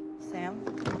 Sam?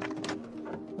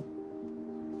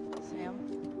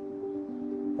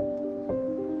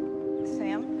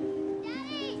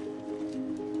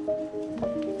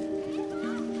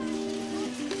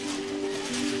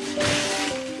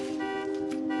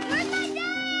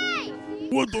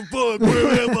 What the fuck?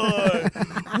 Where am I?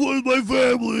 Where's my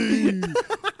family?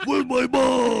 Where's my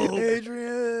mom?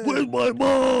 Adrian. Where's my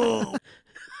mom?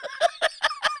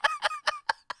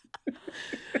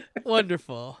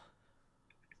 Wonderful.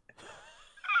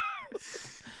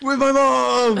 Where's my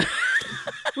mom?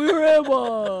 Where am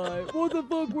I? What the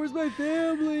fuck? Where's my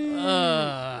family?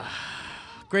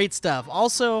 Great stuff.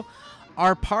 Also,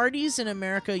 are parties in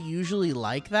America usually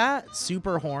like that?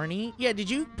 Super horny? Yeah,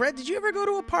 Brett, did you ever go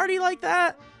to a party like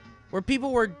that? Where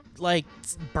people were, like,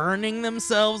 burning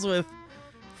themselves with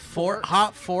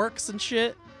hot forks and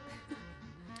shit?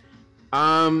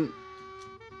 I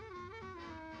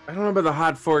don't know about the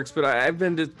hot forks, but I've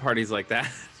been to parties like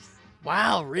that.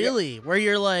 Wow, really? Where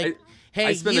you're like, hey,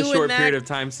 I spent you a short and period of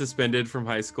time suspended from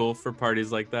high school for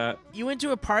parties like that. You went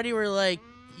to a party where, like,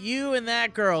 you and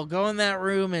that girl go in that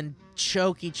room and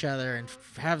choke each other and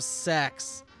have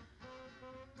sex.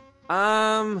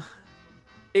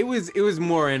 It was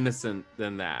more innocent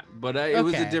than that, but it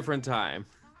was a different time.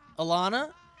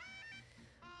 Alana?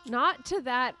 Not to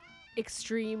that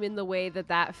extreme in the way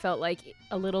that felt like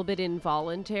a little bit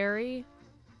involuntary,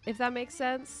 if that makes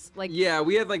sense. Like, yeah,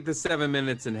 we had like the 7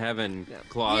 minutes in heaven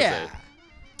closet. Yeah.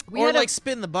 Or like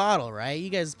spin the bottle, right? You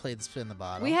guys played spin the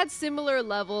bottle. We had similar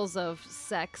levels of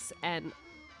sex and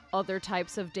other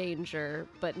types of danger,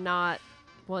 but not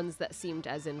ones that seemed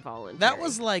as involuntary. That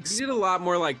was like we did a lot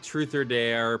more like Truth or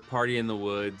Dare, Party in the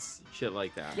Woods, shit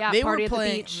like that. Yeah, Party at the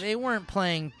Beach. They weren't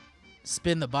playing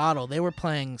Spin the Bottle. They were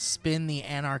playing Spin the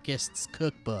Anarchist's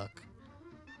Cookbook.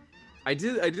 I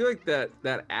do like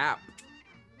that app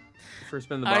for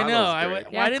Spin the Bottle. I know.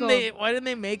 Why didn't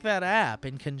they make that app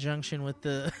in conjunction with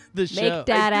the show? Make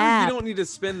that app. You don't need to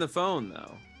spin the phone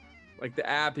though. Like the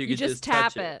app, you could just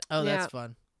tap touch it. Oh, that's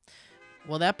fun.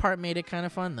 Well, that part made it kind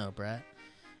of fun though, Brett.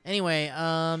 Anyway,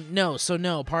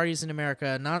 no parties in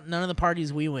America. None of the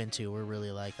parties we went to were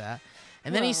really like that.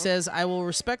 And then he says, I will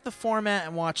respect the format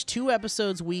and watch 2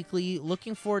 episodes weekly.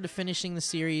 Looking forward to finishing the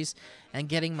series and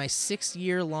getting my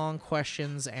 6-year-long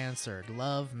questions answered.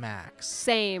 Love, Max.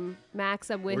 Same.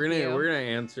 Max, I'm with you. We're gonna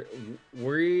answer.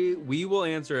 We will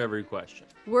answer every question.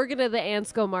 We're gonna the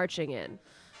ants go marching in.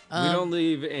 We don't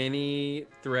leave any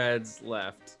threads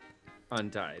left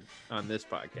untied on this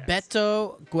podcast.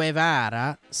 Beto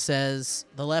Guevara says,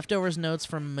 The Leftovers notes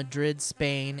from Madrid,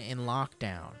 Spain in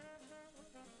lockdown.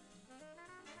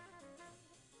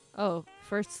 Oh,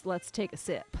 first let's take a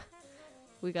sip.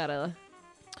 We gotta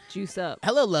juice up.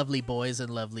 Hello, lovely boys and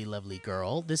lovely, lovely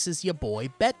girl. This is your boy,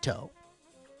 Beto.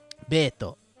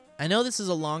 Beto. I know this is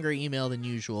a longer email than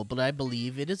usual, but I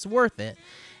believe it is worth it.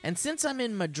 And since I'm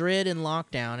in Madrid in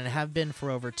lockdown and have been for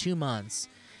over 2 months,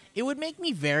 It would make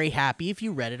me very happy if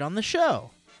you read it on the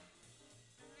show.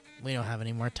 We don't have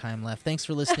any more time left. Thanks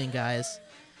for listening, guys.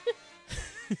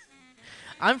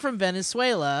 I'm from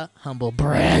Venezuela, humble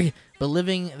brag, but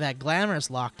living that glamorous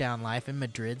lockdown life in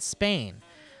Madrid, Spain.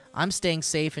 I'm staying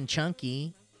safe and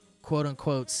chunky. Quote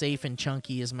unquote, safe and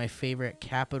chunky is my favorite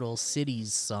Capital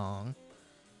Cities song.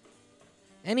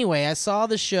 Anyway, I saw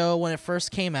the show when it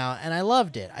first came out, and I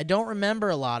loved it. I don't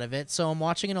remember a lot of it, so I'm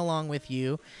watching it along with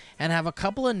you, and have a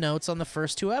couple of notes on the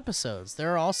first 2 episodes.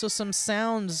 There are also some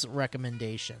sounds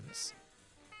recommendations.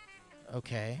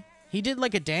 Okay. He did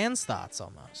like a Dan's thoughts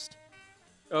almost.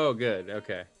 Oh, good.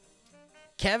 Okay.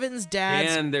 Kevin's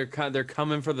dad's... And they're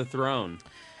coming for the throne.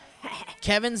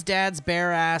 Kevin's dad's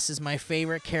bare ass is my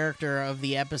favorite character of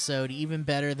the episode, even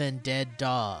better than Dead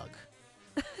Dog.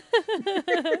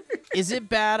 Is it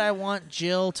bad I want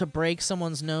Jill to break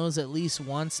someone's nose at least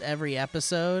once every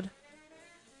episode?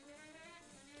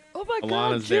 Oh my God,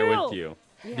 Alana's there Jill! with you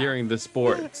during the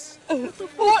sports. What the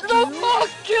fuck,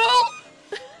 Jill?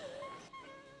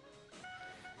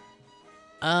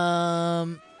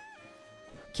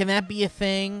 Can that be a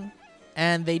thing?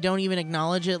 And they don't even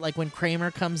acknowledge it? Like when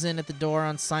Kramer comes in at the door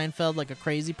on Seinfeld like a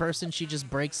crazy person, she just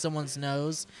breaks someone's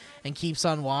nose and keeps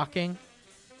on walking?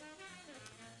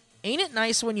 Ain't it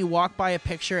nice when you walk by a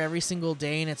picture every single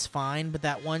day and it's fine, but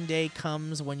that one day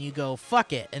comes when you go,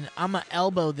 fuck it, and I'ma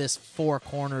elbow this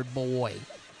 4-cornered boy.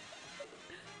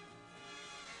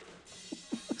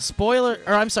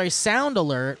 Sound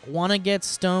alert, wanna get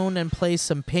stoned and play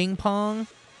some ping pong?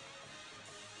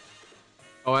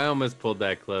 Oh, I almost pulled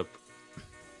that clip.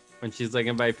 When she's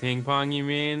like, by ping pong, you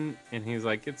mean? And he's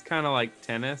like, it's kind of like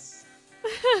tennis.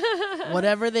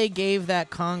 Whatever they gave that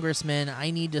congressman,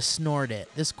 I need to snort it.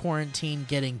 This quarantine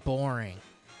getting boring.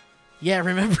 Yeah,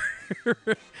 remember?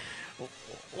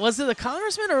 Was it the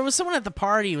congressman or was someone at the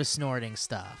party who was snorting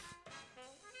stuff?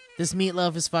 This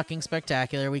meatloaf is fucking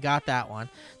spectacular. We got that one.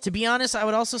 To be honest, I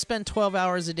would also spend 12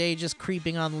 hours a day just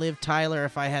creeping on Liv Tyler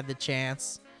if I had the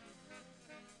chance.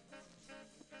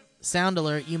 Sound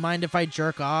alert, you mind if I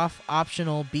jerk off?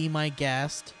 Optional, be my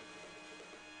guest.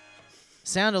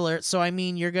 Sound alert, so I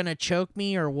mean you're gonna choke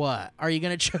me or what? Are you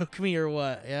gonna choke me or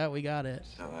what? Yeah, we got it.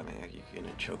 So, I mean, are you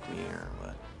gonna choke me or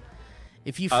what?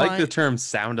 If you I like the term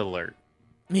sound alert.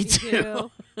 Me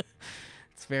too.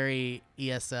 It's very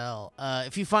ESL.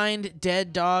 If you find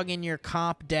dead dog in your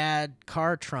cop dad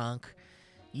car trunk,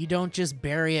 you don't just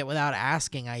bury it without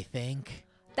asking, I think.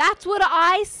 That's what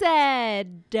I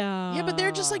said. Yeah, but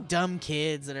they're just like dumb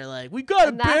kids that are like, we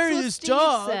gotta bury this Steve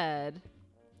dog. Said.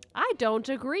 I don't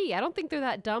agree. I don't think they're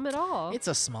that dumb at all. It's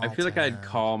a small I feel like town. I'd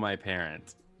call my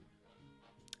parent.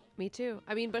 Me too.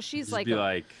 I mean, but she's Just like, be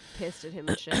like pissed at him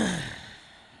and shit. I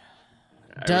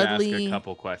Dudley- would ask a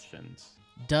couple questions.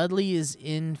 Dudley is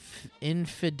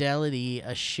infidelity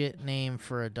a shit name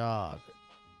for a dog.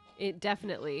 It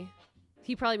definitely.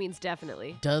 He probably means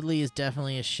definitely. Dudley is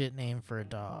definitely a shit name for a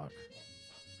dog.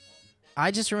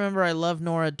 I just remember I love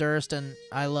Nora Durst and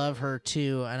I love her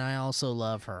too, and I also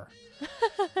love her.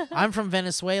 I'm from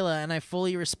Venezuela and I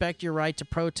fully respect your right to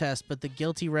protest, but the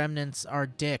guilty remnants are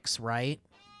dicks, right?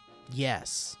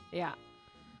 Yes. Yeah.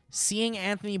 Seeing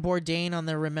Anthony Bourdain on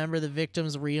the Remember the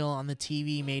Victims reel on the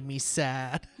TV made me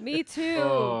sad. Me too.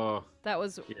 Oh, that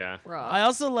was rough. I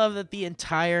also love that the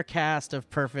entire cast of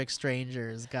Perfect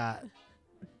Strangers got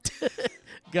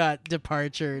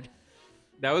departured.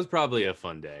 That was probably a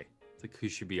fun day. It's like, who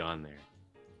should be on there?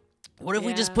 What if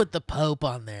we just put the Pope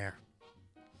on there?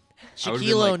 I would've been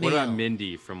Shaquille like, O'Neal. what about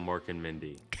Mindy from Mork and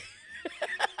Mindy?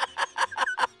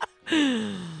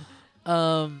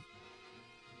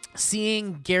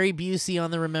 Seeing Gary Busey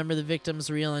on the Remember the Victims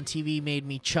reel on TV made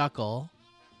me chuckle.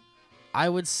 I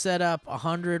would set up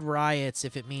 100 riots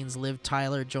if it means Liv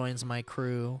Tyler joins my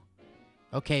crew.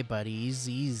 Okay, buddy,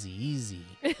 easy.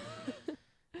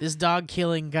 This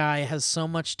dog-killing guy has so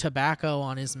much tobacco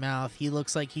on his mouth, he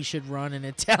looks like he should run an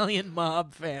Italian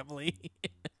mob family.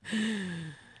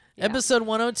 Episode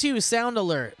 102, sound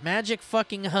alert. Magic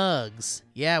fucking hugs.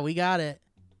 Yeah, we got it.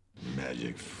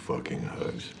 Magic fucking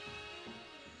hugs.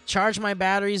 Charge My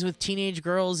Batteries with Teenage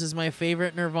Girls is my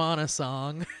favorite Nirvana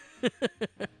song.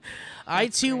 I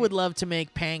too would love to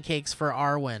make pancakes for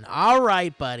Arwen. All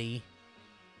right, buddy.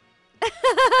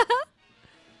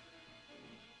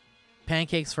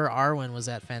 Pancakes for Arwen was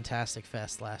at Fantastic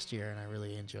Fest last year, and I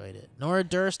really enjoyed it. Nora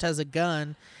Durst has a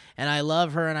gun, and I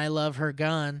love her, and I love her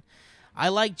gun. I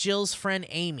like Jill's friend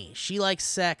Amy. She likes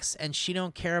sex, and she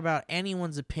don't care about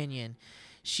anyone's opinion.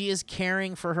 She is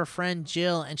caring for her friend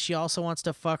Jill, and she also wants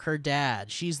to fuck her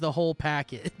dad. She's the whole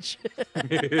package.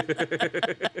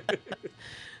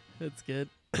 That's good.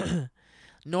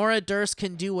 Nora Durst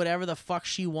can do whatever the fuck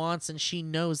she wants and she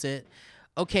knows it.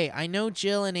 Okay, I know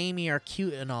Jill and Amy are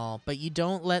cute and all, but you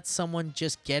don't let someone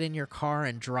just get in your car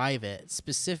and drive it,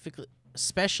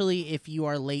 especially if you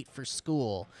are late for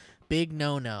school. Big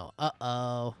no-no.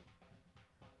 Uh-oh.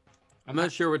 I'm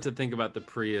not sure what to think about the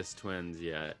Prius twins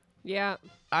yet. Yeah.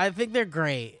 I think they're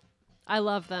great. I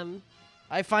love them.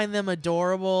 I find them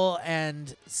adorable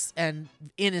and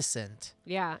innocent.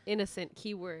 Yeah, innocent,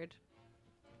 keyword.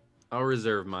 I'll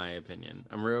reserve my opinion.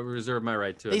 I'm reserve my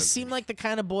right to it. They seem like the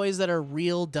kind of boys that are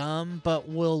real dumb, but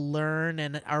will learn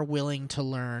and are willing to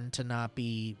learn to not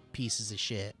be pieces of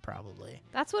shit, probably.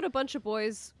 That's what a bunch of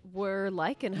boys were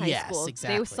like in high school.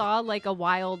 Exactly. They saw like a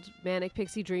wild manic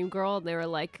pixie dream girl and they were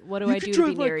like, what do I do to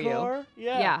be near you?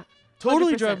 Yeah.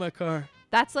 Totally 100%. drive my car.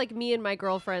 That's like me and my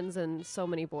girlfriends and so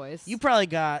many boys. You probably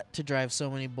got to drive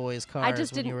so many boys' cars I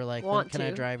just when you didn't were like, want can I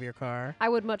to. drive your car? I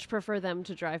would much prefer them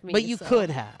to drive me. But you so- could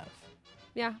have.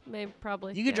 Yeah, maybe,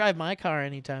 probably. You could yeah. drive my car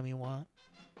anytime you want.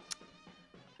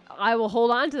 I will hold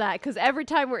on to that because every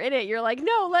time we're in it, you're like,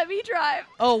 no, let me drive.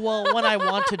 Oh, well, when I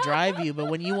want to drive you, but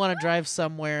when you want to drive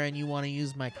somewhere and you want to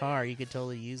use my car, you could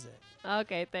totally use it.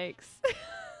 Okay, thanks.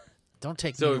 Don't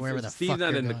take So me wherever if the Steve's fuck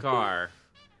not you're in the going. car,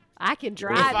 I can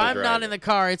drive. If it. I'm not in the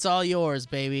car, it's all yours,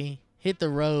 baby. Hit the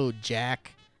road,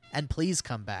 Jack, and please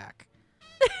come back.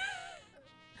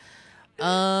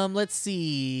 Let's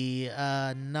see.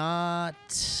 Not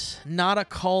a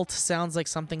cult sounds like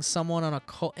something someone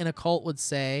in a cult would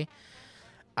say.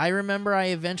 I remember I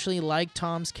eventually liked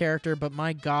Tom's character, but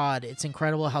my God, it's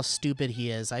incredible how stupid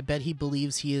he is. I bet he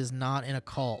believes he is not in a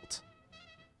cult.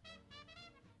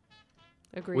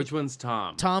 Agreed. which one's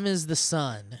Tom? Tom is the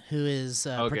son who is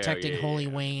protecting yeah, Holy yeah.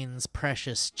 Wayne's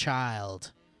precious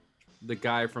child. The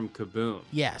guy from Kaboom.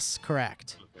 Yes,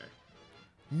 correct. Okay.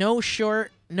 No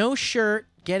shirt,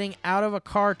 getting out of a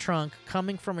car trunk,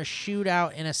 coming from a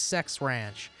shootout in a sex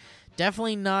ranch.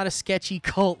 Definitely not a sketchy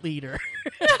cult leader.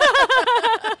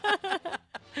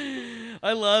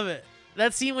 I love it.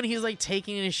 That scene when he's like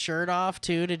taking his shirt off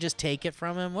too to just take it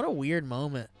from him. What a weird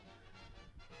moment.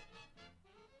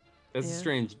 That's a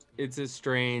strange. It's a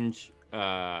strange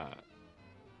guy.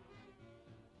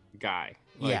 Like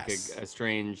Yes. a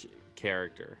strange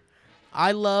character.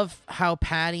 I love how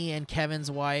Patty and Kevin's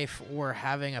wife were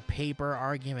having a paper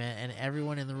argument and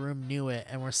everyone in the room knew it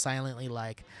and were silently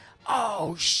like,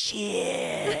 oh,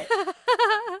 shit.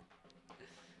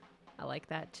 I like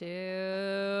that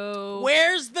too.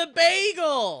 Where's the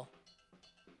bagel?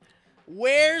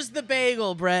 Where's the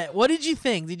bagel, Brett? What did you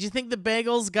think? Did you think the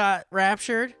bagels got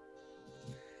raptured?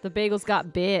 The bagels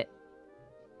got bit.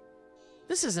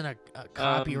 This isn't a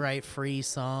copyright-free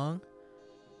song.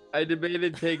 I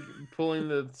debated pulling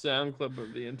the sound clip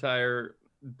of the entire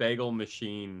bagel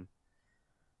machine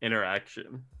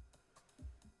interaction.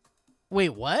 Wait,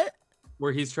 what?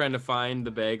 Where he's trying to find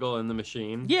the bagel in the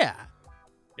machine. Yeah.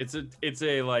 It's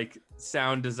a like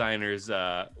sound designer's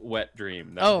wet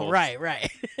dream. that Oh, whole- right.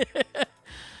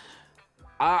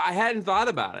 I hadn't thought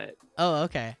about it. Oh,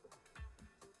 okay.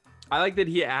 I like that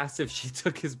he asked if she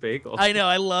took his bagel. I know,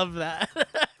 I love that.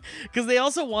 Because they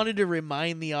also wanted to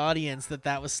remind the audience that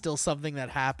that was still something that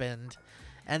happened,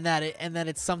 and that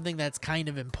it's something that's kind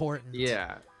of important.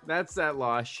 Yeah, that's that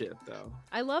lost shit though.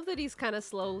 I love that he's kind of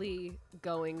slowly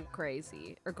going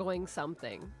crazy or going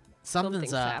something.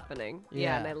 Something's up. happening.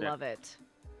 Yeah, and I Yeah. love it.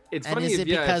 It's And funny is if, it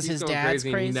because if he's his going dad's crazy,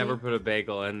 and he crazy? never put a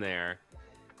bagel in there,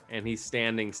 and he's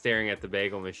standing staring at the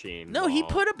bagel machine. No, he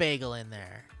while- put a bagel in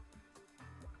there.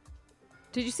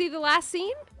 Did you see the last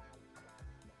scene?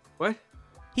 What?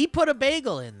 He put a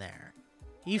bagel in there.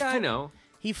 I know.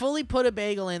 He fully put a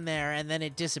bagel in there, and then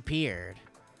it disappeared.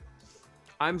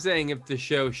 I'm saying if the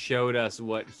show showed us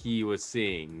what he was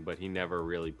seeing, but he never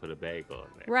really put a bagel in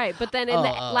there. Right, but then in the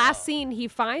last scene, he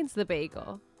finds the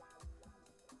bagel.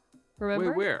 Remember?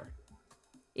 Wait, where?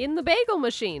 In the bagel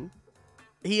machine.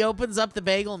 He opens up the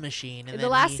bagel machine, and In then the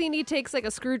last scene, he takes like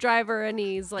a screwdriver and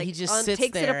he's like, he just sits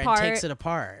takes there it apart. and takes it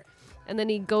apart. And then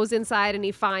he goes inside and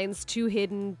he finds 2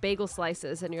 hidden bagel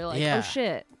slices, and you're like, Yeah. oh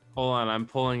shit. Hold on, I'm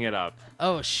pulling it up.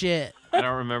 Oh shit. I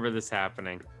don't remember this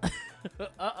happening.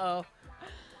 Uh-oh.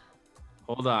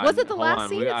 Hold on. Was it the hold last on.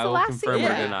 scene? It's I the will last confirm scene. or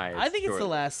Yeah, deny it I think it's the shortly.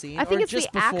 last scene. I think or it's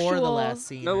just the before the actual- last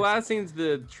scene. The or last scene's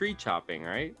the tree chopping,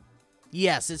 right?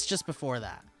 Yes, it's just before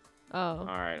that. Oh. All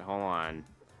right, hold on.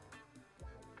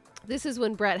 This is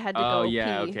when Brett had to Oh go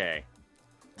yeah, pee. okay.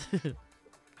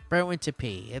 Brett went to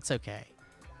pee. It's okay.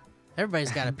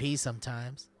 Everybody's got to pee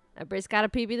sometimes. Everybody's got to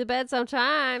pee the bed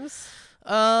sometimes.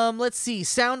 Let's see.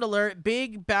 Sound alert.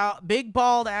 Big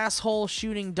bald asshole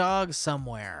shooting dog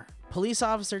somewhere. Police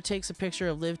officer takes a picture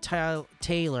of Liv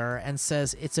Taylor and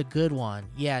says it's a good one.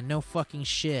 Yeah, no fucking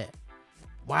shit.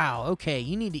 Wow, okay,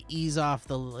 you need to ease off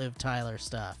the Liv Tyler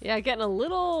stuff. Yeah, getting a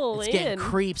little It's getting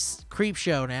creep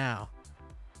show now.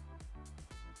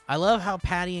 I love how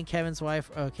Patty and Kevin's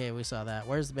wife... Okay, we saw that.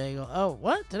 Where's the bagel? Oh,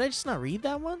 what? Did I just not read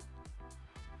that one?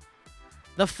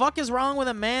 The fuck is wrong with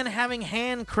a man having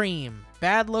hand cream?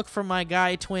 Bad look for my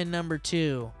guy twin number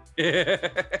 2.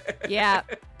 Yeah.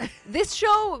 This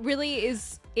show really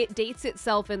is... It dates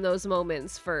itself in those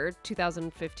moments for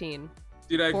 2015.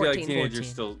 Dude, I 14, feel like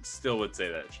teenagers still would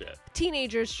say that shit.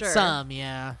 Teenagers, sure. Some,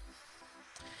 yeah.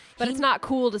 But it's not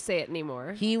cool to say it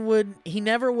anymore. He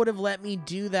never would have let me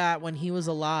do that when he was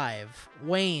alive.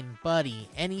 Wayne, buddy,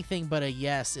 anything but a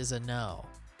yes is a no.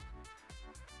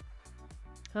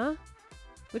 Huh?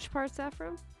 Which part's that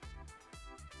from?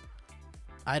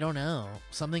 I don't know.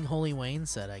 Something Holy Wayne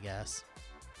said, I guess.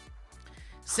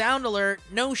 Sound alert,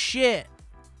 no shit.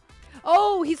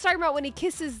 Oh, he's talking about when he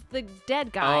kisses the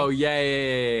dead guy. Oh,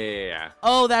 yeah.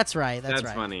 Oh, that's right. That's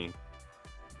right. funny.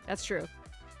 That's true.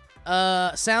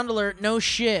 Sound alert, no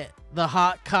shit. The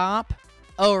hot cop.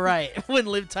 Oh, right. When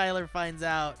Liv Tyler finds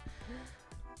out.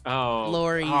 Oh,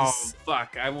 Lori's. Oh,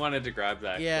 fuck. I wanted to grab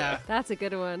that. Yeah. clip. That's a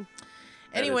good one.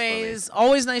 Anyways,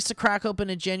 always nice to crack open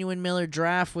a genuine Miller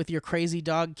draft with your crazy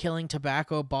dog killing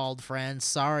tobacco bald friend.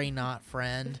 Sorry, not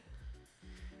friend.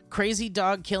 Crazy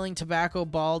dog killing tobacco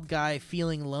bald guy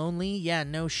feeling lonely? Yeah,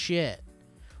 no shit.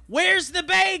 Where's the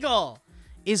bagel?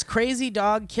 Is crazy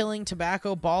dog killing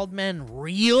tobacco bald men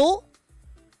real?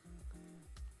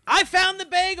 I found the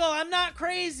bagel. I'm not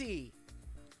crazy.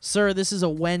 Sir, this is a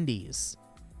Wendy's.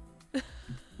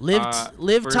 Liv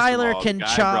First Tyler of all, can the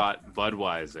guy chop. brought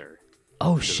Budweiser.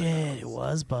 Oh shit, it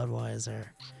was Budweiser.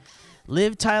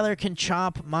 Liv Tyler can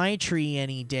chop my tree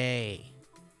any day.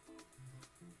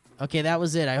 Okay, that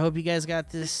was it. I hope you guys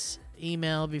got this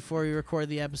email before we record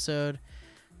the episode.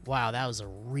 Wow, that was a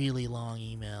really long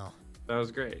email. That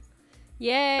was great.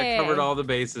 Yay. I covered all the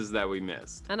bases that we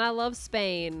missed. And I love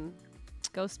Spain.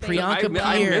 Go Spain. Priyanka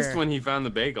I Peer. missed when he found the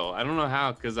bagel. I don't know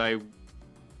how, because I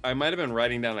might have been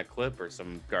writing down a clip or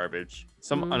some garbage.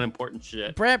 Some unimportant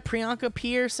shit. Brett, Priyanka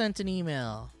Peer sent an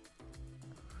email.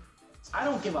 I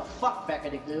don't give a fuck, Becca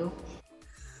the Goo.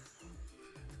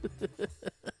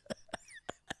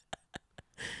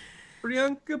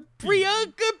 Priyanka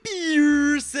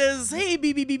Peer says, hey,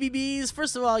 BBBBBs.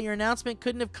 First of all, your announcement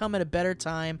couldn't have come at a better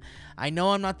time. I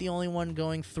know I'm not the only one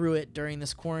going through it during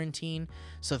this quarantine,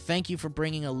 so thank you for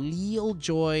bringing a little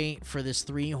joy for this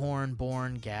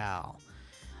three-horn-born gal.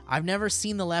 I've never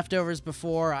seen The Leftovers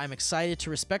before. I'm excited to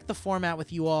respect the format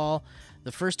with you all.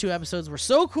 The first 2 episodes were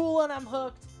so cool and I'm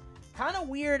hooked. Kind of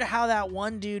weird how that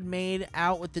one dude made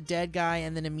out with the dead guy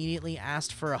and then immediately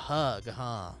asked for a hug,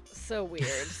 huh? So weird.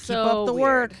 Keep up the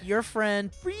work. Your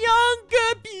friend,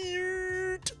 Priyanka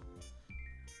Beard.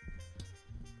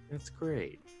 That's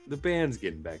great. The band's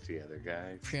getting back together,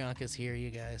 guys. Priyanka's here, you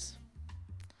guys.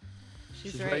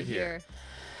 She's right here.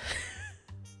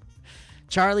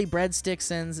 Charlie Breadstick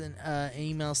sends an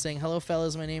email saying, hello,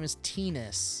 fellas. My name is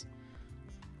Tinas.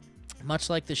 Much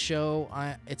like the show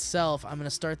itself, I'm going to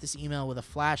start this email with a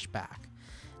flashback.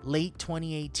 Late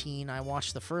 2018, I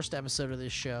watched the first episode of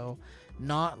this show.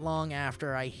 Not long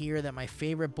after, I hear that my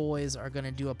favorite boys are going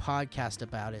to do a podcast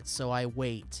about it, so I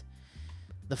wait.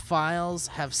 The files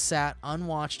have sat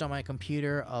unwatched on my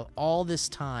computer all this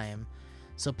time,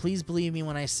 so please believe me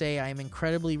when I say I am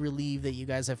incredibly relieved that you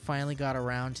guys have finally got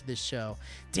around to this show.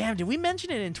 Damn, did we mention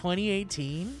it in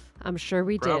 2018? I'm sure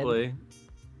we did. Probably.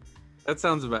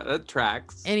 That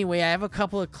tracks. Anyway, I have a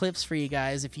couple of clips for you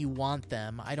guys if you want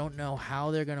them. I don't know how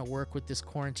they're going to work with this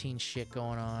quarantine shit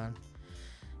going on.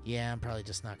 Yeah, I'm probably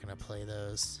just not going to play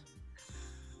those.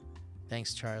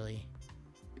 Thanks, Charlie.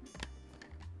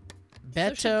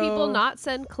 Beto. So should people not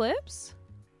send clips?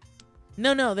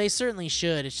 No, they certainly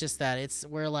should. It's just that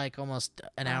we're like almost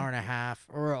an hour and a half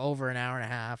or over an hour and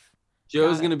a half.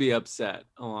 Joe's going to be upset,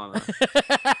 Alana.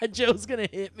 Joe's going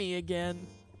to hit me again.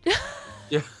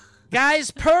 Yeah.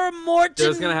 Guys, per Morton.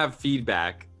 Joe's going to have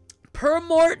feedback. Per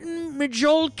Morton,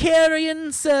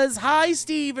 Majolkarian says, hi,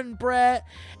 Steve and Brett.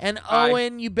 And Hi.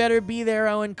 Owen, you better be there,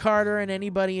 Owen Carter and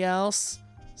anybody else.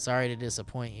 Sorry to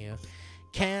disappoint you.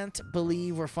 Can't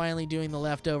believe we're finally doing The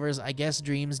Leftovers. I guess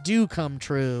dreams do come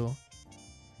true.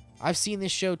 I've seen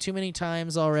this show too many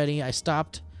times already. I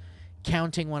stopped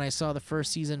counting when I saw the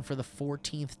first season for the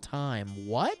 14th time.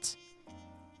 What?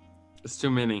 It's too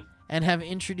many. And have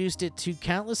introduced it to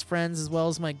countless friends as well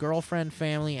as my girlfriend,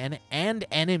 family, and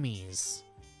enemies.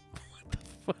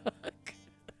 What the fuck?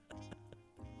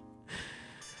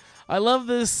 I love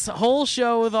this whole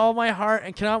show with all my heart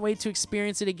and cannot wait to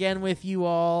experience it again with you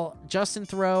all. Justin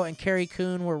Theroux and Carrie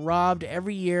Coon were robbed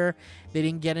every year. They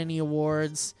didn't get any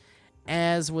awards,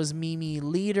 as was Mimi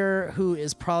Leader, who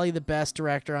is probably the best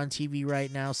director on TV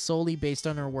right now, solely based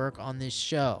on her work on this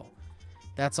show.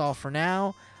 That's all for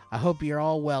now. I hope you're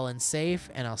all well and safe,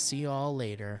 and I'll see you all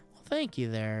later. Well, thank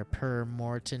you there, Per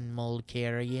Morton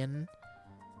Mulcarian.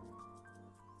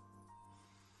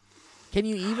 Can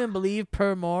you even believe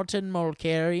Per Morton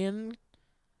Mulcarian?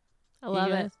 I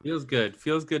love it. Feels good.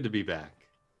 Feels good to be back.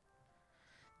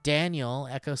 Daniel,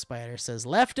 Echo Spider, says,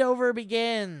 Leftover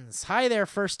begins. Hi there,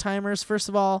 first-timers. First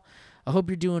of all, I hope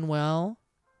you're doing well.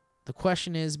 The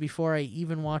question is, before I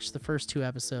even watched the first 2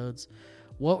 episodes,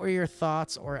 what were your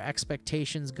thoughts or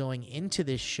expectations going into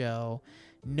this show,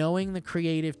 knowing the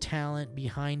creative talent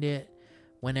behind it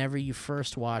whenever you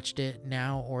first watched it,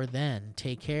 now or then?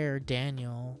 Take care,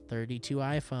 Daniel. 32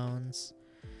 iPhones.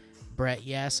 Brett,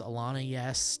 yes. Alana,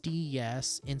 yes. Steve,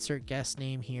 yes. Insert guest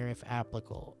name here if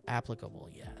applicable. Applicable,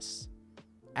 yes.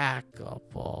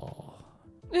 Applicable.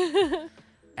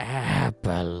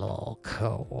 Apple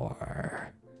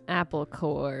core. Apple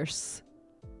course.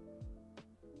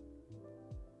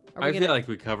 I feel like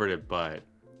we covered it, but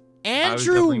Andrew I was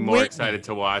definitely more Whitney. excited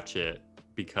to watch it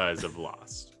because of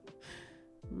Lost.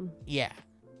 Yeah.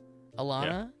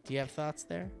 Alana, do you have thoughts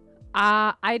there?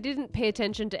 I didn't pay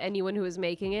attention to anyone who was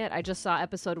making it. I just saw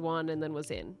episode 1 and then was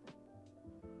in.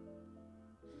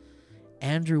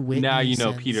 Andrew Whitney. Now you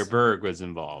know sends- Peter Berg was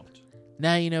involved.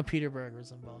 Now you know Peter Berg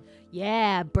was involved.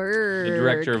 Yeah, Bird. The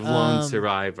director of Lone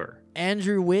Survivor.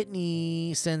 Andrew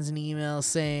Whitney sends an email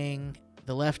saying,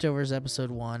 The Leftovers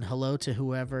episode 1, hello to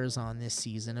whoever's on this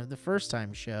season of the First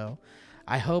Time Show.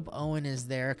 I hope Owen is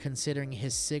there, considering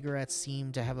his cigarettes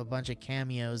seem to have a bunch of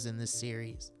cameos in this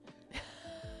series.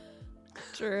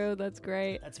 True, that's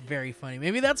great. That's very funny.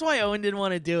 Maybe that's why Owen didn't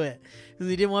want to do it, because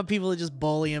he didn't want people to just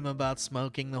bully him about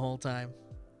smoking the whole time.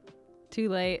 Too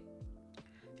late.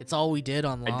 It's all we did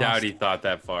on Lost. I doubt he thought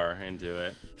that far into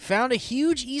it. Found a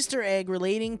huge Easter egg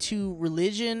relating to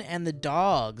religion and the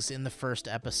dogs in the first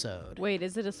episode. Wait,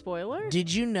 is it a spoiler?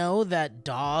 Did you know that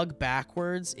dog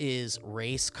backwards is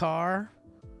race car?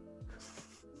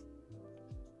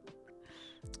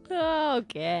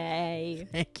 Okay.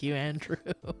 Thank you, Andrew.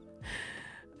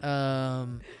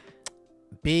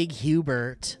 Big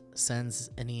Hubert sends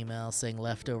an email saying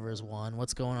Leftovers 1.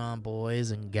 What's going on,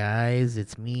 boys and guys?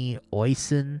 It's me,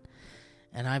 Oysen,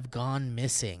 and I've gone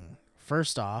missing.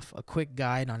 First off, a quick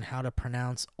guide on how to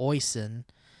pronounce Oysen,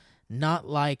 not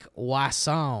like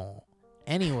Wasson.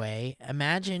 Anyway,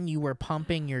 imagine you were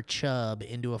pumping your chub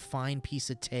into a fine piece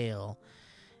of tail,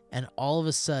 and all of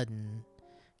a sudden,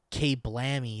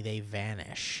 K-blammy, they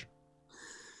vanish.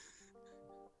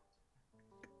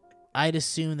 I'd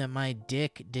assume that my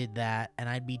dick did that, and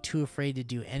I'd be too afraid to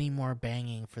do any more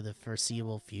banging for the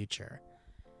foreseeable future.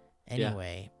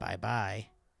 Anyway, bye-bye.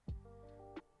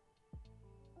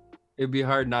 It'd be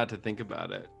hard not to think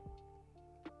about it.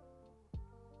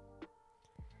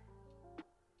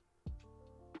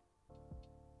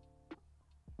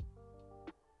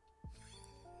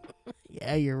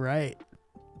 Yeah, you're right.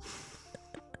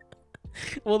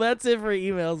 Well, that's it for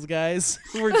emails, guys.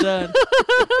 We're done.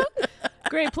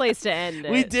 Great place to end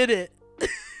it. We did it.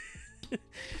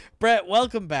 Brett,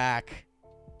 welcome back.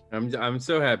 I'm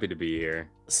so happy to be here.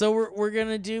 So we're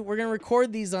gonna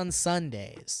record these on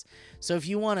Sundays. So if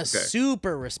you want to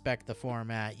super respect the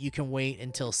format, you can wait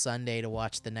until Sunday to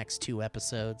watch the next 2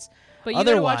 episodes. But you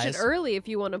gotta watch it early if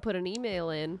you want to put an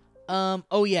email in.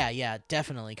 Oh yeah,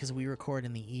 definitely, because we record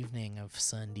in the evening of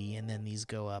Sunday, and then these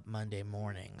go up Monday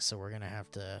morning. So we're gonna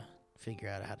have to figure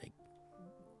out how to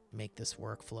make this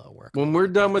workflow work. When we're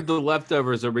done with the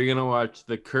Leftovers, are we gonna watch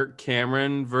the Kirk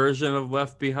Cameron version of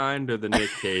Left Behind or the Nick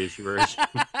Cage version?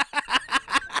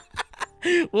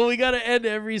 Well, we gotta end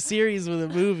every series with a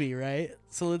movie, right?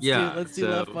 So let's do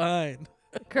Left Behind.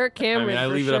 Kirk Cameron. I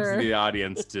leave for it up sure. to the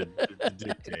audience to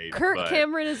dictate. Kirk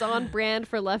Cameron is on brand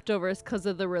for Leftovers because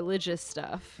of the religious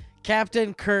stuff.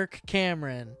 Captain Kirk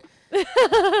Cameron.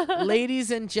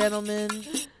 Ladies and gentlemen,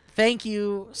 thank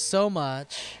you so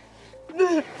much.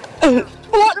 What the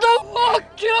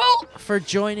fuck, Joe? For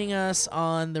joining us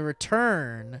on the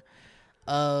return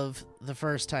of the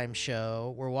First Time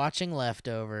Show. We're watching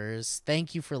Leftovers.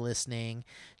 Thank you for listening.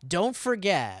 Don't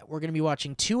forget, we're going to be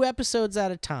watching 2 episodes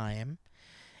at a time.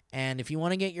 And if you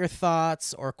want to get your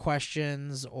thoughts or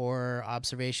questions or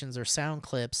observations or sound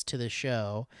clips to the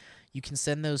show, you can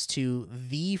send those to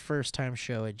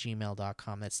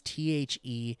thefirsttimeshow@gmail.com. That's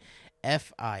TheFirstTimeshow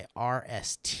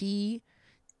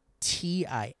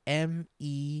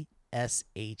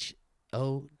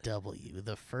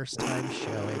the first time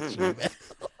show at Gmail.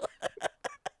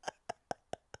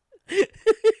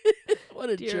 What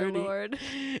a Dear journey. Lord.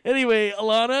 Anyway,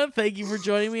 Alana, thank you for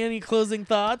joining me. Any closing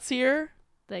thoughts here?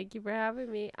 Thank you for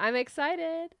having me. I'm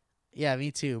excited. Yeah, me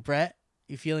too. Brett,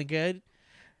 you feeling good?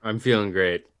 I'm feeling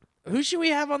great. Who should we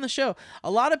have on the show?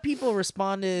 A lot of people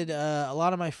responded. A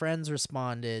lot of my friends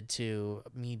responded to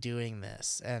me doing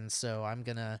this. And so I'm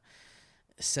going to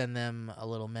send them a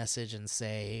little message and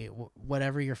say,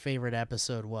 whatever your favorite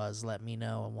episode was, let me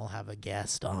know and we'll have a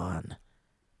guest on.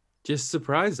 Just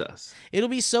surprise us. It'll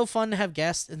be so fun to have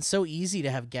guests and so easy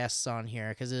to have guests on here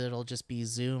because it'll just be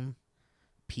Zoom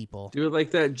people. Do it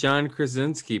like that John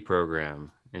Krasinski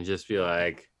program and just be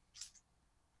like,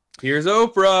 here's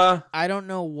Oprah. I don't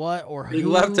know what or Big who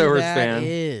Leftovers that fan.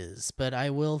 is, but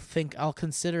I'll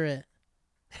consider it.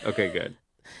 Okay, good.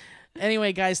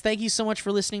 Anyway, guys, thank you so much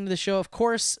for listening to the show. Of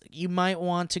course, you might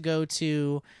want to go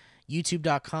to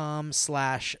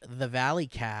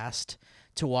youtube.com/thevalleycast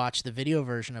to watch the video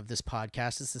version of this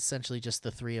podcast. It's essentially just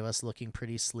the three of us looking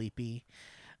pretty sleepy.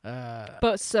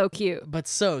 But so cute.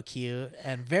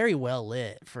 And very well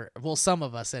lit for, well, some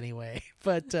of us anyway.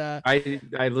 But I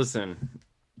listen.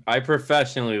 I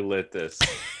professionally lit this.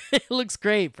 It looks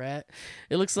great, Brett.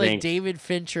 It looks like Thanks. David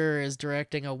Fincher is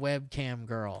directing a webcam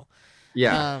girl.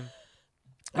 Yeah.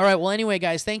 All right. Well, anyway,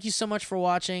 guys, thank you so much for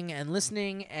watching and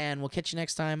listening, and we'll catch you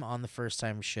next time on The First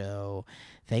Time Show.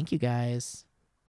 Thank you, guys.